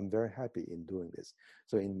 So I'm very happy in doing this.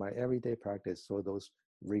 So in my everyday practice, so those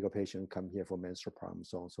regular patients come here for menstrual problems,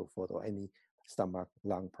 so on and so forth, or any stomach,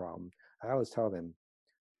 lung problem, I always tell them,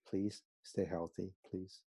 please stay healthy,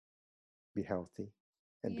 please be healthy,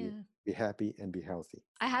 and be happy and be healthy.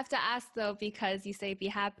 I have to ask though, because you say be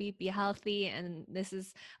happy, be healthy, and this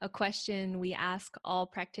is a question we ask all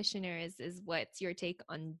practitioners, is what's your take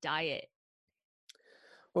on diet?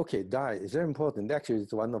 Okay, diet is very important. Actually,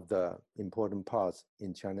 it's one of the important parts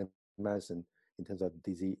in Chinese medicine in terms of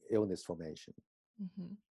disease, illness formation.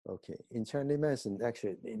 Okay, in Chinese medicine,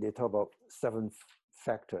 actually, they talk about 7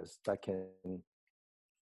 factors that can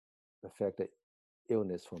affect the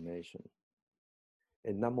illness formation.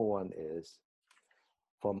 And number 1 is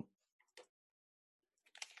from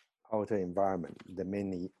outer environment, the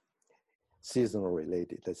mainly seasonal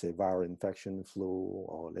related, let's say viral infection, flu,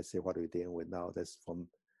 or let's say what we're dealing with now, that's from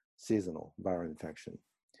seasonal viral infection.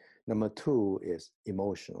 Number 2 is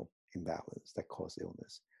emotional imbalance that cause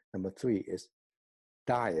illness. Number 3 is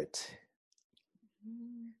diet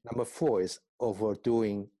Number 4 is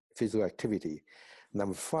overdoing physical activity.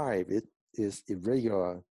 Number 5 is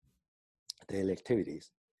irregular daily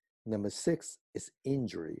activities. Number 6 is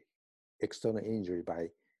injury, external injury by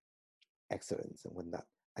accidents and whatnot.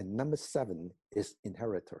 And number 7 is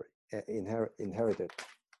inherited.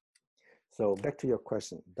 So back to your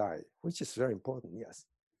question, diet, which is very important. Yes,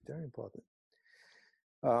 very important.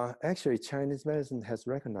 Actually, Chinese medicine has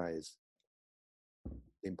recognized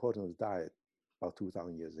the importance of diet about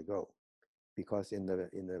 2,000 years ago, because in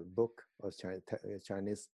the book of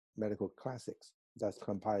Chinese medical classics that's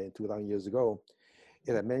compiled 2,000 years ago,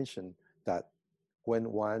 it had mentioned that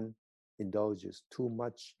when one indulges too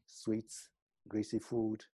much sweets, greasy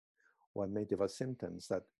food, one may develop symptoms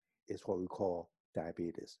that is what we call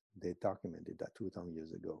diabetes. They documented that 2,000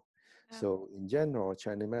 years ago. Oh. So in general,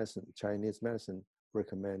 Chinese medicine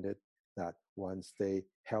recommended that one stay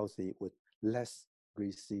healthy with less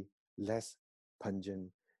greasy, less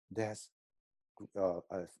pungent, less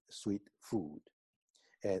sweet food,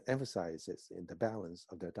 and emphasizes in the balance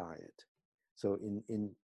of their diet. So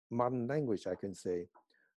in modern language, I can say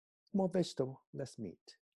more vegetable, less meat.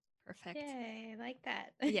 Perfect. Yay, I like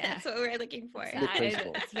that. Yeah. That's what we're looking for.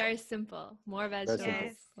 It's very simple. More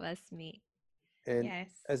vegetables, less meat. And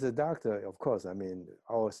as a doctor, of course, I mean,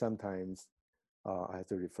 sometimes I have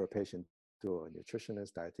to refer patients to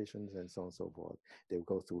nutritionists, dietitians, and so on and so forth. They will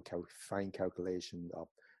go through fine calculation of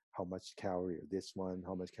how much calorie this one,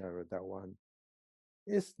 how much calorie that one.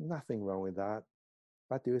 There's nothing wrong with that.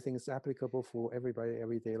 But do you think it's applicable for everybody,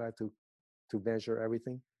 everyday life to measure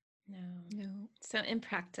everyththing? No. So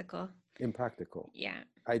impractical. Impractical. Yeah.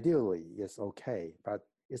 Ideally, it's okay, but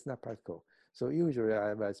it's not practical. So usually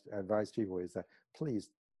I advise people is that please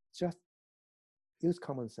just use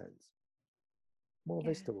common sense. More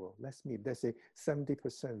vegetable, less meat. Let's say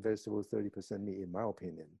 70% vegetable, 30% meat, in my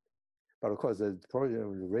opinion. But of course, the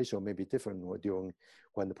protein ratio may be different during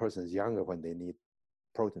when the person is younger, when they need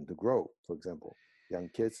protein to grow, for example, young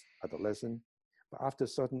kids, adolescent. But after a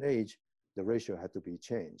certain age, the ratio had to be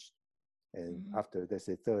changed. And after, let's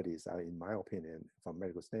say, 30s, in my opinion, from a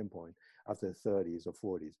medical standpoint, after 30s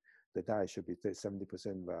or 40s, the diet should be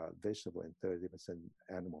 70% vegetable and 30%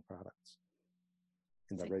 animal products.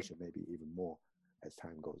 And the ratio may be even more as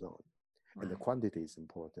time goes on. Wow. And the quantity is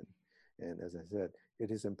important. And as I said,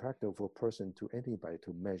 it is impractical for a person anybody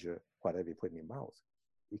to measure whatever you put in your mouth.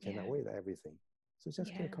 You cannot weigh everything. So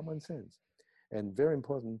just get common sense. And very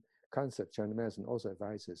important concept, Chinese medicine also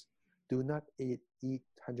advises, do not eat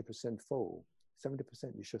 100% full.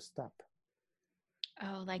 70% you should stop.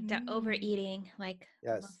 Oh, like the overeating, like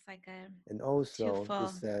almost like a and also it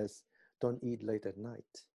says don't eat late at night.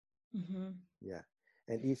 Yeah,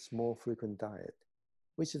 and eat small frequent diet,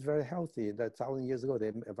 which is very healthy. That 1,000 years ago they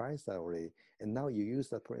advised that already, and now you use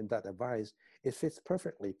that advice. It fits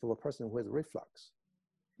perfectly for a person who has reflux.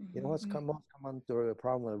 You know what's most common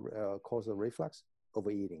problem cause of reflux?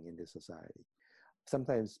 Overeating in this society.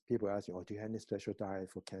 Sometimes people ask you, oh, do you have any special diet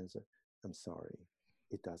for cancer? I'm sorry,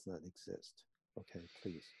 it does not exist. Okay,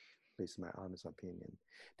 please, my honest opinion.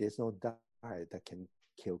 There's no diet that can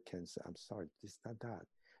kill cancer. I'm sorry, it's not that.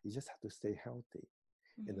 You just have to stay healthy.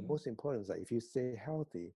 And the most important is that if you stay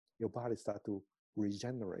healthy, your body starts to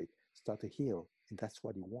regenerate, start to heal, and that's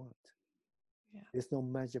what you want. Yeah. There's no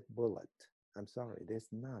magic bullet. I'm sorry, there's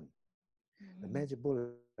none. The magic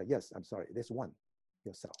bullet, yes, I'm sorry, there's one,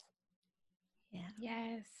 yourself. Yeah.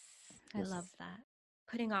 Yes. I love that.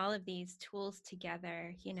 Putting all of these tools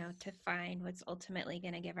together, to find what's ultimately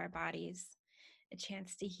going to give our bodies a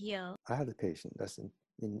chance to heal. I had a patient that's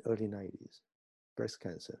in early 90s, breast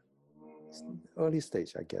cancer. Early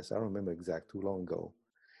stage, I guess. I don't remember exact, too long ago.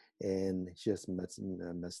 And she has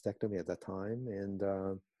mastectomy at that time,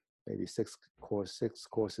 and maybe six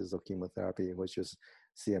courses of chemotherapy, which is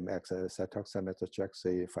CMX,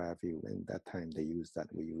 cytoxan-methotrexate, 5-FU. And that time they used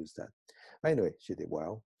that, we used that. Anyway, she did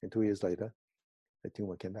well. And 2 years later, the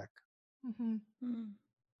tumor came back.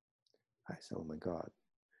 I said, oh my God,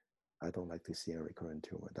 I don't like to see a recurrent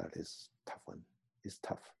tumor. That is a tough one. It's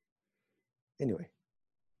tough. Anyway,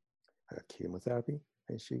 I got chemotherapy,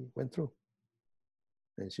 and she went through.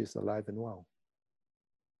 And she's alive and well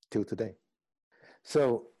till today.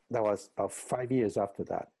 So that was about 5 years after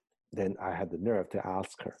that. Then I had the nerve to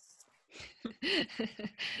ask her.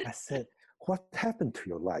 I said, what happened to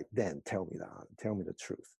your life then? Tell me the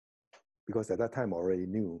truth. Because at that time I already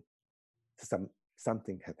knew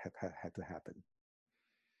something had to happen.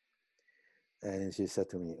 And she said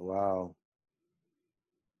to me, wow,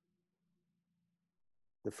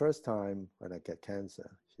 the first time when I get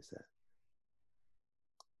cancer, she said,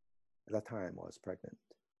 at that time I was pregnant.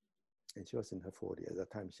 And she was in her 40s. At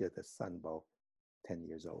that time she had a son about 10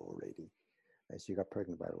 years old already. And she got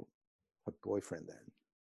pregnant by her boyfriend then.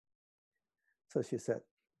 So she said,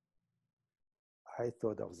 I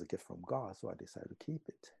thought that was a gift from God, so I decided to keep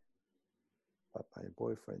it. But my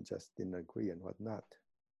boyfriend just didn't agree and whatnot.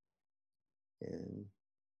 And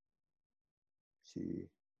she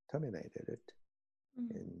terminated it,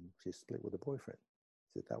 and she split with the boyfriend.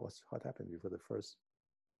 So that was what happened before the first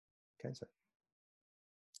cancer.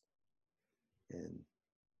 And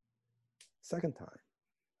second time,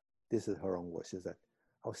 this is her own words. She said,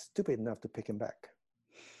 I was stupid enough to pick him back.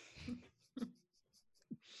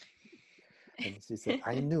 And she said,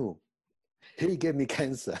 I knew he gave me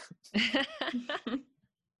cancer.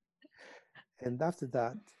 And after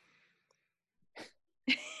that,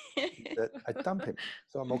 I dumped him.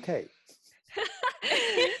 So I'm okay.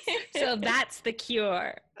 So that's the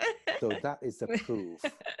cure. So that is the proof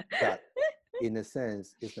that, in a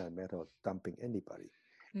sense, it's not a matter of dumping anybody.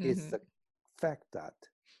 It's the fact that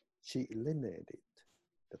she eliminated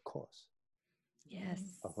the cause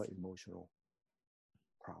of her emotional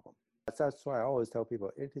problem. That's why I always tell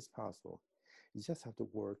people it is possible. You just have to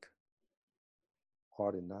work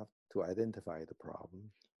hard enough to identify the problem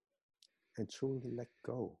and truly let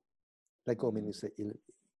go. Let go means say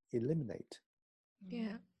eliminate,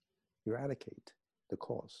 eradicate the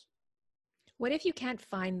cause. What if you can't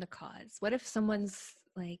find the cause? What if someone's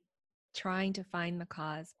like trying to find the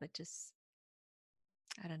cause, but just,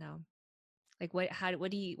 I don't know. Like what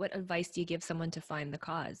advice do you give someone to find the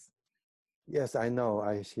cause? Yes, I know.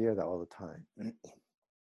 I hear that all the time.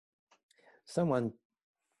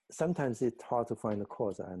 Sometimes it's hard to find the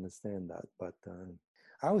cause. I understand that, but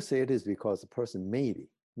I would say it is because the person maybe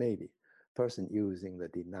person using the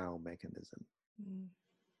denial mechanism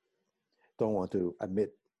don't want to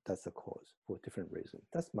admit that's the cause for different reasons.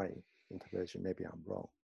 That's my interpretation. Maybe I'm wrong.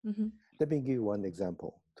 Let me give you one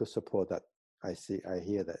example to support that. I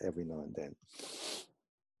hear that every now and then.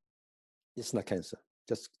 It's not cancer.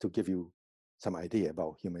 Just to give you some idea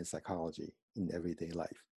about human psychology in everyday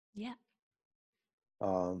life. Yeah.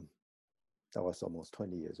 That was almost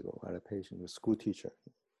 20 years ago. I had a patient, a school teacher.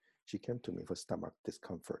 She came to me for stomach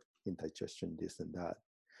discomfort, indigestion, this and that.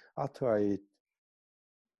 After I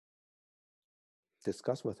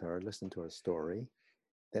discussed with her, listened to her story,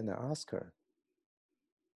 then I asked her,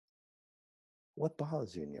 what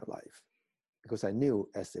bothers you in your life? Because I knew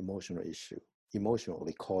as emotional issue,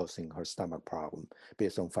 emotionally causing her stomach problem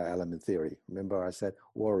based on 5-element theory. Remember I said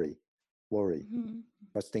worry,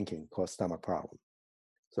 but thinking cause stomach problem.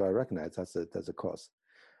 So I recognize that's a cause.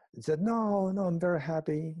 He said, no, I'm very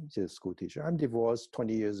happy. She's a school teacher. I'm divorced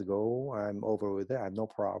 20 years ago. I'm over with it. I have no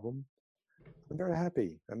problem. I'm very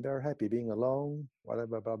happy. I'm very happy being alone,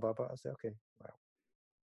 whatever, blah, blah, blah. I said, okay, well,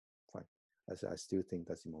 fine. I said, I still think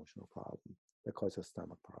that's emotional problem. That causes a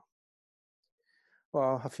stomach problem.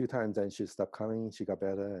 Well, a few times then she stopped coming. She got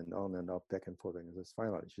better and on and off, back and forth. And just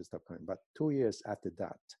finally she stopped coming. But 2 years after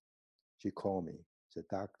that, she called me. She said,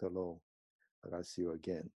 Dr. Low, I got to see you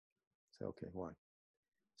again. I said, okay, why?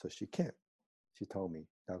 So she came. She told me,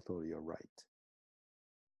 Doctor, you're right.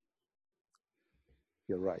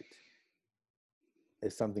 You're right.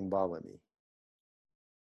 If something bothered me.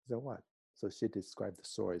 I said, what? So she described the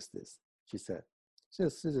story as this. She said,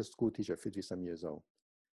 she's a school teacher, 50-some years old.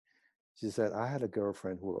 She said, I had a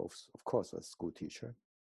girlfriend who, of course, was a school teacher.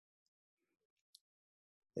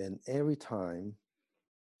 And every time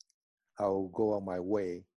I'll go on my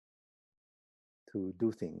way to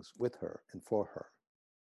do things with her and for her.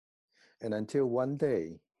 And until one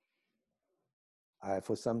day,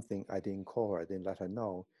 for something, I didn't call her, I didn't let her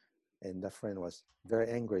know. And that friend was very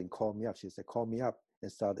angry and called me up. She said, call me up,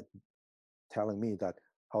 and started telling me that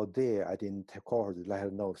how dare I didn't call her to let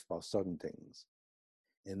her know about certain things.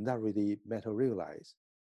 And that really made her realize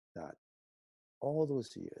that all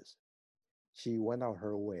those years, she went out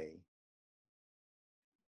her way.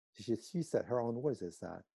 She said her own words is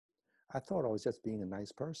that, I thought I was just being a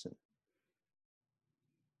nice person.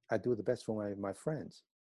 I do the best for my friends,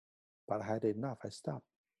 but I had enough, I stopped.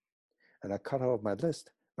 And I cut her off my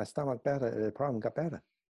list. My stomach better, the problem got better.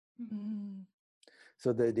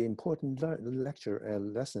 So the important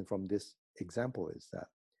lesson from this example is that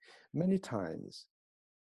many times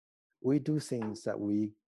we do things that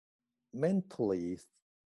we mentally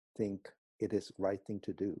think it is right thing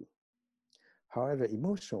to do. However,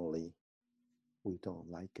 emotionally, we don't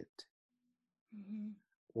like it.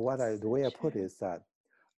 The way I put it is that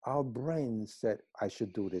our brain said, I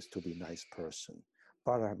should do this to be a nice person.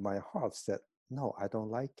 But my heart said, no, I don't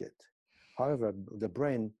like it. However, the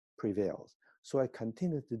brain prevails. So I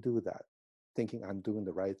continue to do that, thinking I'm doing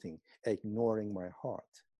the right thing, ignoring my heart.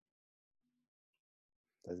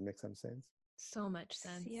 Does it make some sense? So much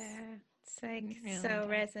sense. Yeah. It's like Really so does.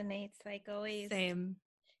 resonates, like always Same.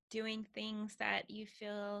 doing things that you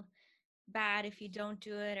feel bad if you don't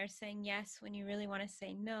do it, or saying yes when you really want to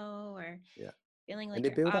say no, or Yeah. feeling And like they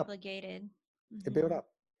you're build up. obligated. It build up.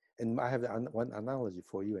 And I have one analogy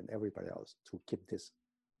for you and everybody else to keep this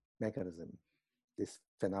mechanism, this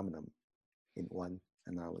phenomenon in one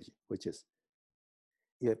analogy, which is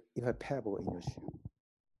if a pebble in your shoe,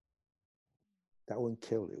 that won't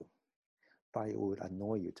kill you, but it would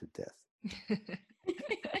annoy you to death.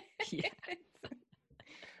 Yeah.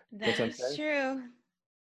 That is true.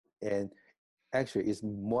 And actually, it's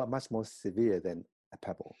much more severe than a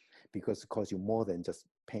pebble because it causes you more than just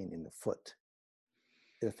pain in the foot.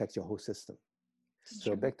 It affects your whole system.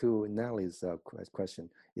 So back to Natalie's question,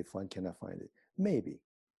 if one cannot find it, maybe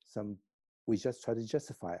we just try to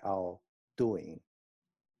justify our doing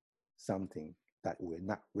something that we're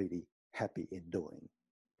not really happy in doing,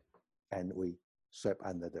 and we sweep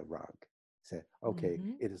under the rug. Say, okay,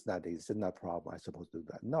 it's not a problem. I'm supposed to do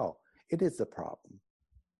that. No, it is a problem.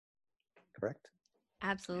 Correct?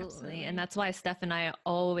 Absolutely. And that's why Steph and I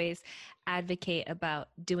always advocate about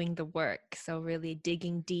doing the work. So, really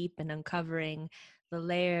digging deep and uncovering the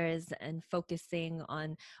layers and focusing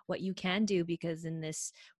on what you can do, because in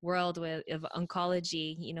this world of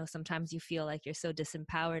oncology, you know, sometimes you feel like you're so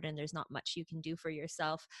disempowered and there's not much you can do for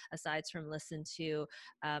yourself aside from listen to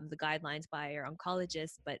the guidelines by your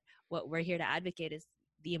oncologist. But what we're here to advocate is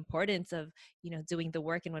the importance of, you know, doing the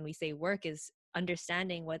work. And when we say work, is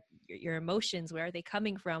understanding what your emotions, where are they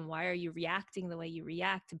coming from, why are you reacting the way you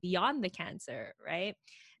react beyond the cancer, right?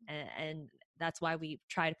 And that's why we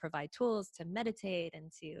try to provide tools to meditate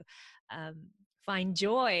and to find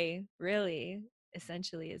joy, really.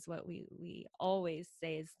 Essentially is what we always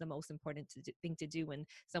say is the most important thing to do when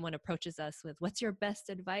someone approaches us with what's your best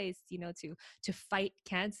advice, you know, to fight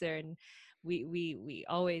cancer. And we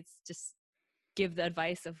always just give the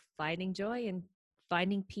advice of finding joy and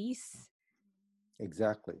finding peace.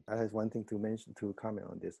 Exactly. I have one thing to comment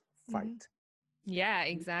on this: fight. Yeah, I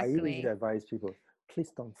usually exactly. advise people,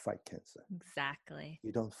 please don't fight cancer. Exactly.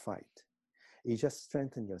 You don't fight. You just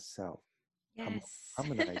strengthen yourself. Yes.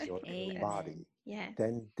 Harmonize your body. Yes.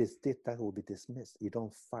 Then that will be dismissed. You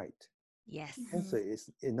don't fight. Yes. Cancer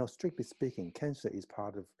is, strictly speaking, cancer is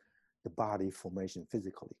part of the body formation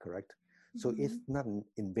physically, correct? So it's not an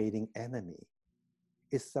invading enemy.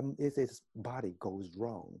 It's its body goes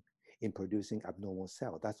wrong in producing abnormal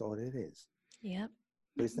cell. That's all it is. Yep.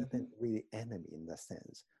 So it's not really enemy in that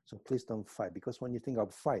sense. So please don't fight, because when you think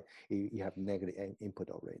of fight, you have negative input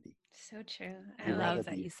already. So true. I love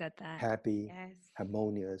that you said that. Happy,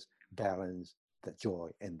 harmonious, balanced, the joy,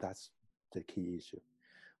 and that's the key issue.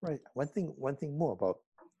 Right. One thing more about,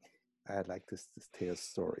 I'd like to tell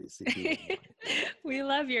stories if you don't mind. We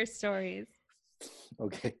love your stories.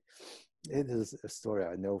 Okay. It is a story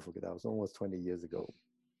I never forget. That was almost 20 years ago.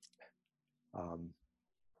 I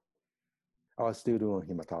was still doing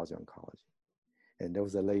hematology oncology. And there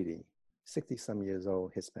was a lady, 60-some years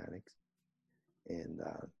old, Hispanic, and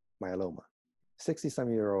myeloma.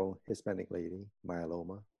 60-some-year-old Hispanic lady,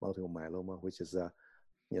 myeloma, multiple myeloma, which is a,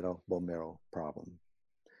 bone marrow problem.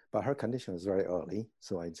 But her condition was very early,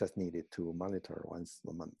 so I just needed to monitor once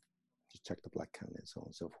a month to check the blood count and so on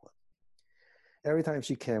and so forth. Every time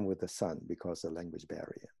she came with the son, because of the language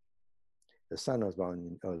barrier. The son was born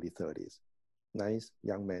in early 30s. Nice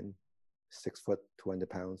young man, 6 foot, 200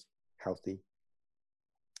 pounds, healthy.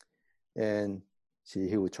 And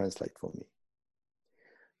he would translate for me.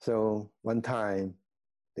 So one time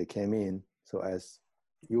they came in, so as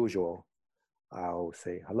usual, I'll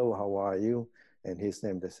say, hello, how are you? And his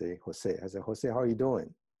name, they say, Jose. I said, Jose, how are you doing?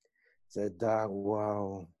 He said, Doc,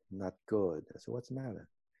 wow, not good. I said, what's the matter?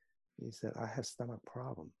 He said, I have stomach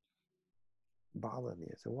problem. Bother me.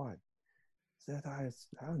 I said, what? He said, I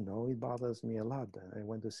don't know, it bothers me a lot. I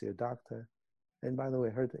went to see a doctor. And by the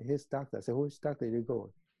way, his doctor, I said, which doctor did you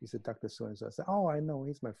go? He said, Dr. So-and-so. I said, oh, I know,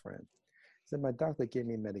 he's my friend. He said, my doctor gave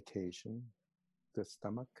me medication, the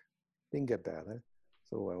stomach, didn't get better.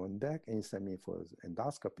 So I went back and he sent me for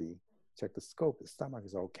endoscopy, checked the scope, the stomach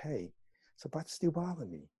is okay. So, but it still bothers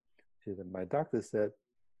me. He said, my doctor said,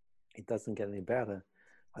 it doesn't get any better.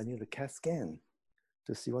 I need a CAT scan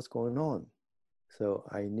to see what's going on. So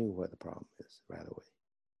I knew what the problem is right away.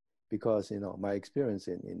 Because, my experience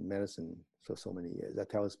in medicine for so many years, that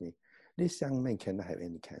tells me, this young man cannot have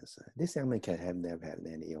any cancer. This young man never had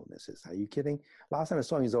any illnesses. Are you kidding? Last time I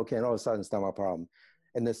saw him, he's okay, and all of a sudden, stomach problem.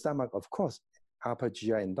 And the stomach, of course, upper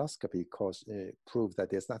GI endoscopy proved that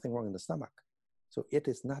there's nothing wrong in the stomach. So it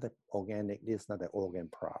is not an organic, it is not an organ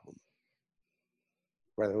problem.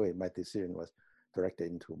 By the way, my decision was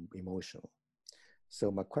directed into emotional. So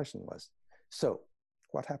my question was, so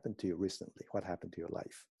what happened to you recently? What happened to your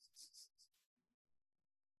life?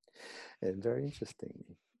 And very interesting.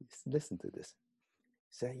 Listen to this.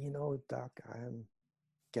 Say, Doc, I'm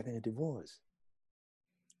getting a divorce.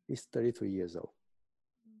 He's 33 years old.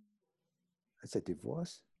 I said,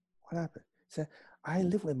 divorce? What happened? He said, I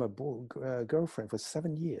lived with my girlfriend for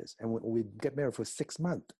 7 years, and we get married for 6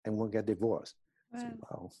 months, and we'll get divorced. Wow. I said,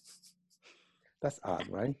 wow, that's odd,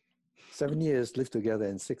 right? 7 years live together,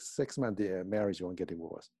 and six months the marriage won't get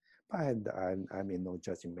divorced. But I'm in no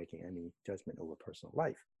judging, making any judgment over personal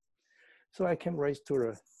life. So I came right to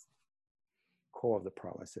the core of the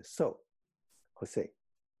problem. I said, so, Jose,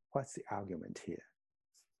 what's the argument here?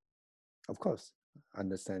 Of course,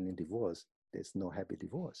 understanding divorce, there's no happy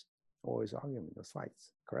divorce. Always argument, no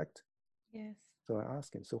fights, correct? Yes. So I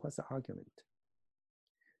asked him, so what's the argument?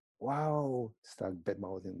 Wow, start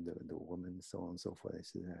bad-mouthing the woman, so on and so forth.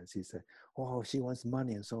 She said, oh, she wants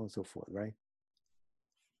money and so on and so forth, right?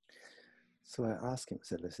 So I asked him, I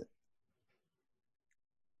said, listen,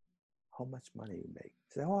 how much money you make?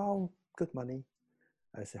 He said, oh, good money.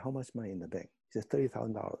 I said, how much money in the bank? He said,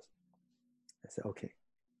 $30,000. I said, okay,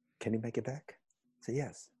 can you make it back? I said,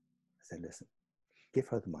 yes. I said, listen, give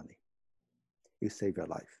her the money. You save your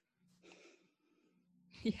life.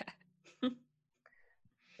 Yeah.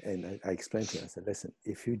 And I explained to him, I said, listen,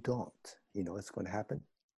 if you don't, you know what's going to happen?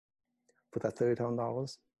 For that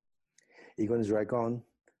 $30,000, you're going to drag on.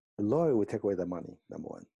 The lawyer will take away the money, number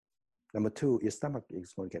one. Number two, your stomach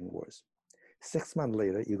is going to get worse. 6 months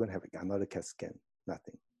later, you're going to have another CAT scan,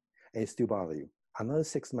 nothing. And it still bother you. Another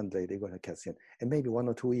 6 months later, you're going to have CAT scan. And maybe 1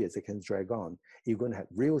 or 2 years, it can drag on. You're going to have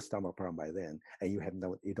real stomach problem by then, and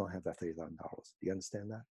you don't have that $30,000. Do you understand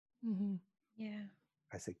that? Mm-hmm. Yeah.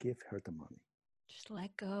 I said, give her the money. Just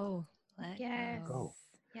let go. Let go.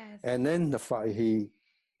 Yes. And then he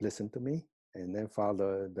listened to me. And then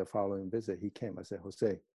the following visit, he came. I said,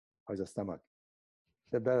 Jose, how's your stomach?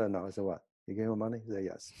 They're better now. I said, what? You gave him money? He said,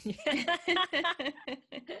 yes.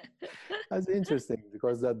 That's interesting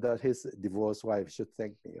because that his divorced wife should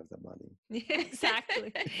thank me of the money.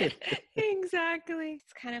 Exactly. Exactly.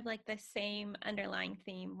 It's kind of like the same underlying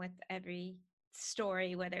theme with every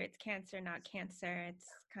story, whether it's cancer, not cancer. It's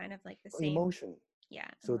kind of like the same. Emotion. Yeah.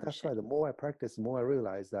 So emotion. That's why the more I practice, the more I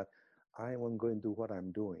realize that I am going to do what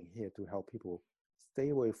I'm doing here to help people stay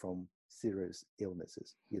away from serious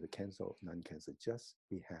illnesses, either cancer or non-cancer. Just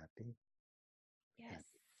be happy. Yes. Happy.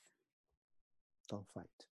 Don't fight.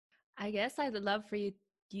 I guess I'd love for you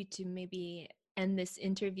to maybe end this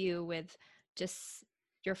interview with just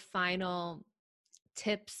your final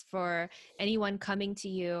tips for anyone coming to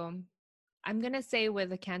you. I'm going to say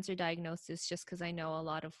with a cancer diagnosis, just because I know a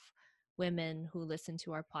lot of women who listen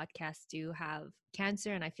to our podcast do have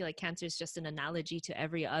cancer. And I feel like cancer is just an analogy to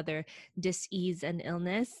every other dis-ease and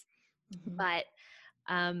illness. Mm-hmm. But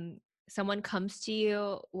someone comes to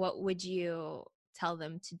you, what would you tell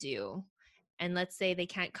them to do? And let's say they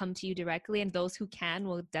can't come to you directly, and those who can,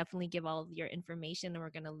 will definitely give all of your information, and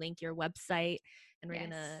we're going to link your website, and we're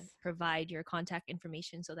going to provide your contact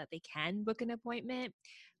information so that they can book an appointment.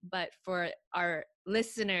 But for our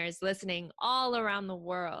listeners listening all around the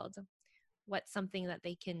world, what's something that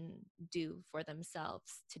they can do for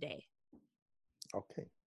themselves today? Okay.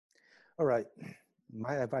 All right.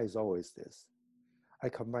 My advice is always this. I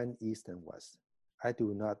combine East and West. I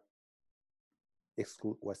do not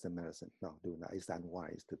exclude Western medicine. No, do not. It's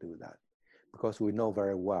unwise to do that because we know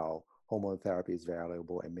very well hormone therapy is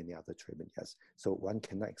valuable and many other treatments, yes. So one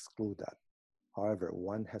cannot exclude that. However,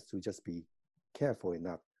 one has to just be careful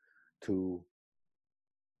enough to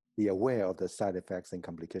be aware of the side effects and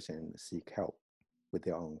complications and seek help with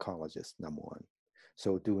their oncologist, number one.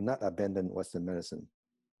 So do not abandon Western medicine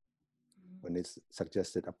when it's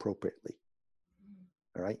suggested appropriately.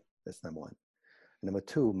 All right, that's number one. Number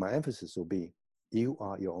two, my emphasis will be, you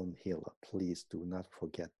are your own healer. Please do not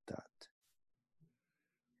forget that.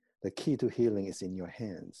 The key to healing is in your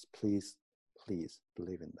hands. Please, please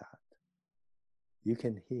believe in that. You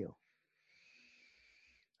can heal,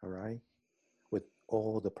 all right, with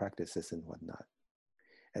all the practices and whatnot.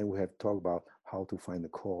 And we have talked about how to find the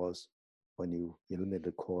cause. When you eliminate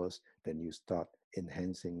the cause, then you start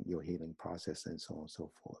enhancing your healing process and so on and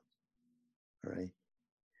so forth, all right?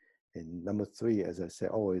 And number three, as I say,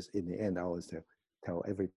 always in the end, I always tell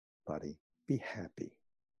everybody, be happy.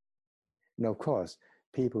 Now, of course,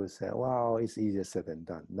 people say, wow, it's easier said than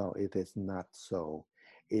done. No, it is not so.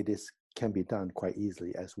 It can be done quite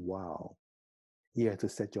easily as well. You have to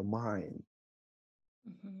set your mind.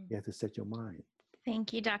 Mm-hmm. You have to set your mind.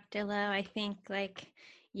 Thank you, Dr. Lowe. I think like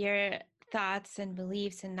your thoughts and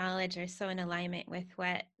beliefs and knowledge are so in alignment with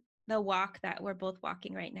what the walk that we're both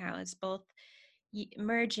walking right now, is both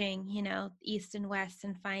merging, East and West,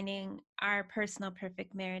 and finding our personal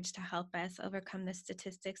perfect marriage to help us overcome the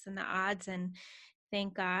statistics and the odds. And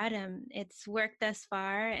thank God, it's worked thus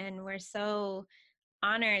far, and we're so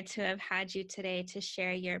honored to have had you today to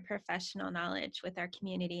share your professional knowledge with our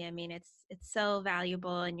community. I mean, it's so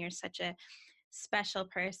valuable, and you're such a special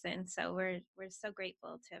person. So we're so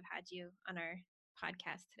grateful to have had you on our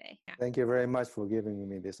podcast today. Yeah. Thank you very much for giving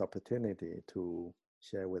me this opportunity to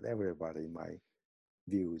share with everybody my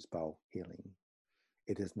views about healing.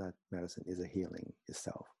 It is not medicine, it's a healing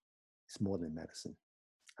itself. It's more than medicine.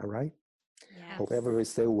 All right? Yes. Hope everybody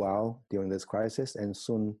stay well during this crisis, and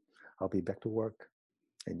soon I'll be back to work.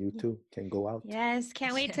 And you too can go out. Yes,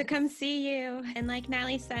 can't wait to come see you. And like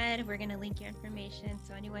Natalie said, we're going to link your information,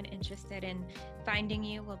 so anyone interested in finding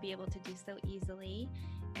you will be able to do so easily.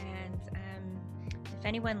 And if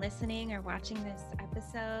anyone listening or watching this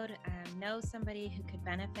episode knows somebody who could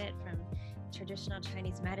benefit from traditional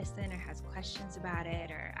Chinese medicine or has questions about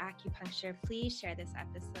it or acupuncture, please share this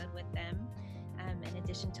episode with them. In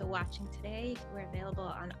addition to watching today, we're available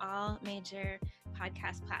on all major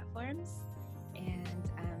podcast platforms. And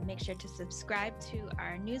make sure to subscribe to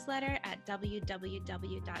our newsletter at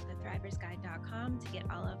www.thethriversguide.com to get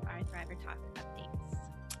all of our Thriver Talk updates.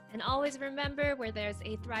 And always remember, where there's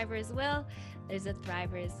a thriver's will, there's a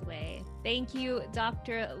thriver's way. Thank you,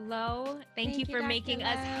 Dr. Lowe. Thank you for Dr. making Lowe.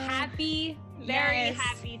 us happy, very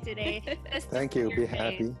happy today. Thank you. Be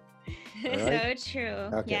happy. Right. So true.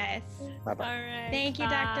 Okay. Yes. Bye-bye. All right. Thank you,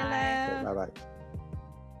 Dr. Lowe. Okay, bye-bye.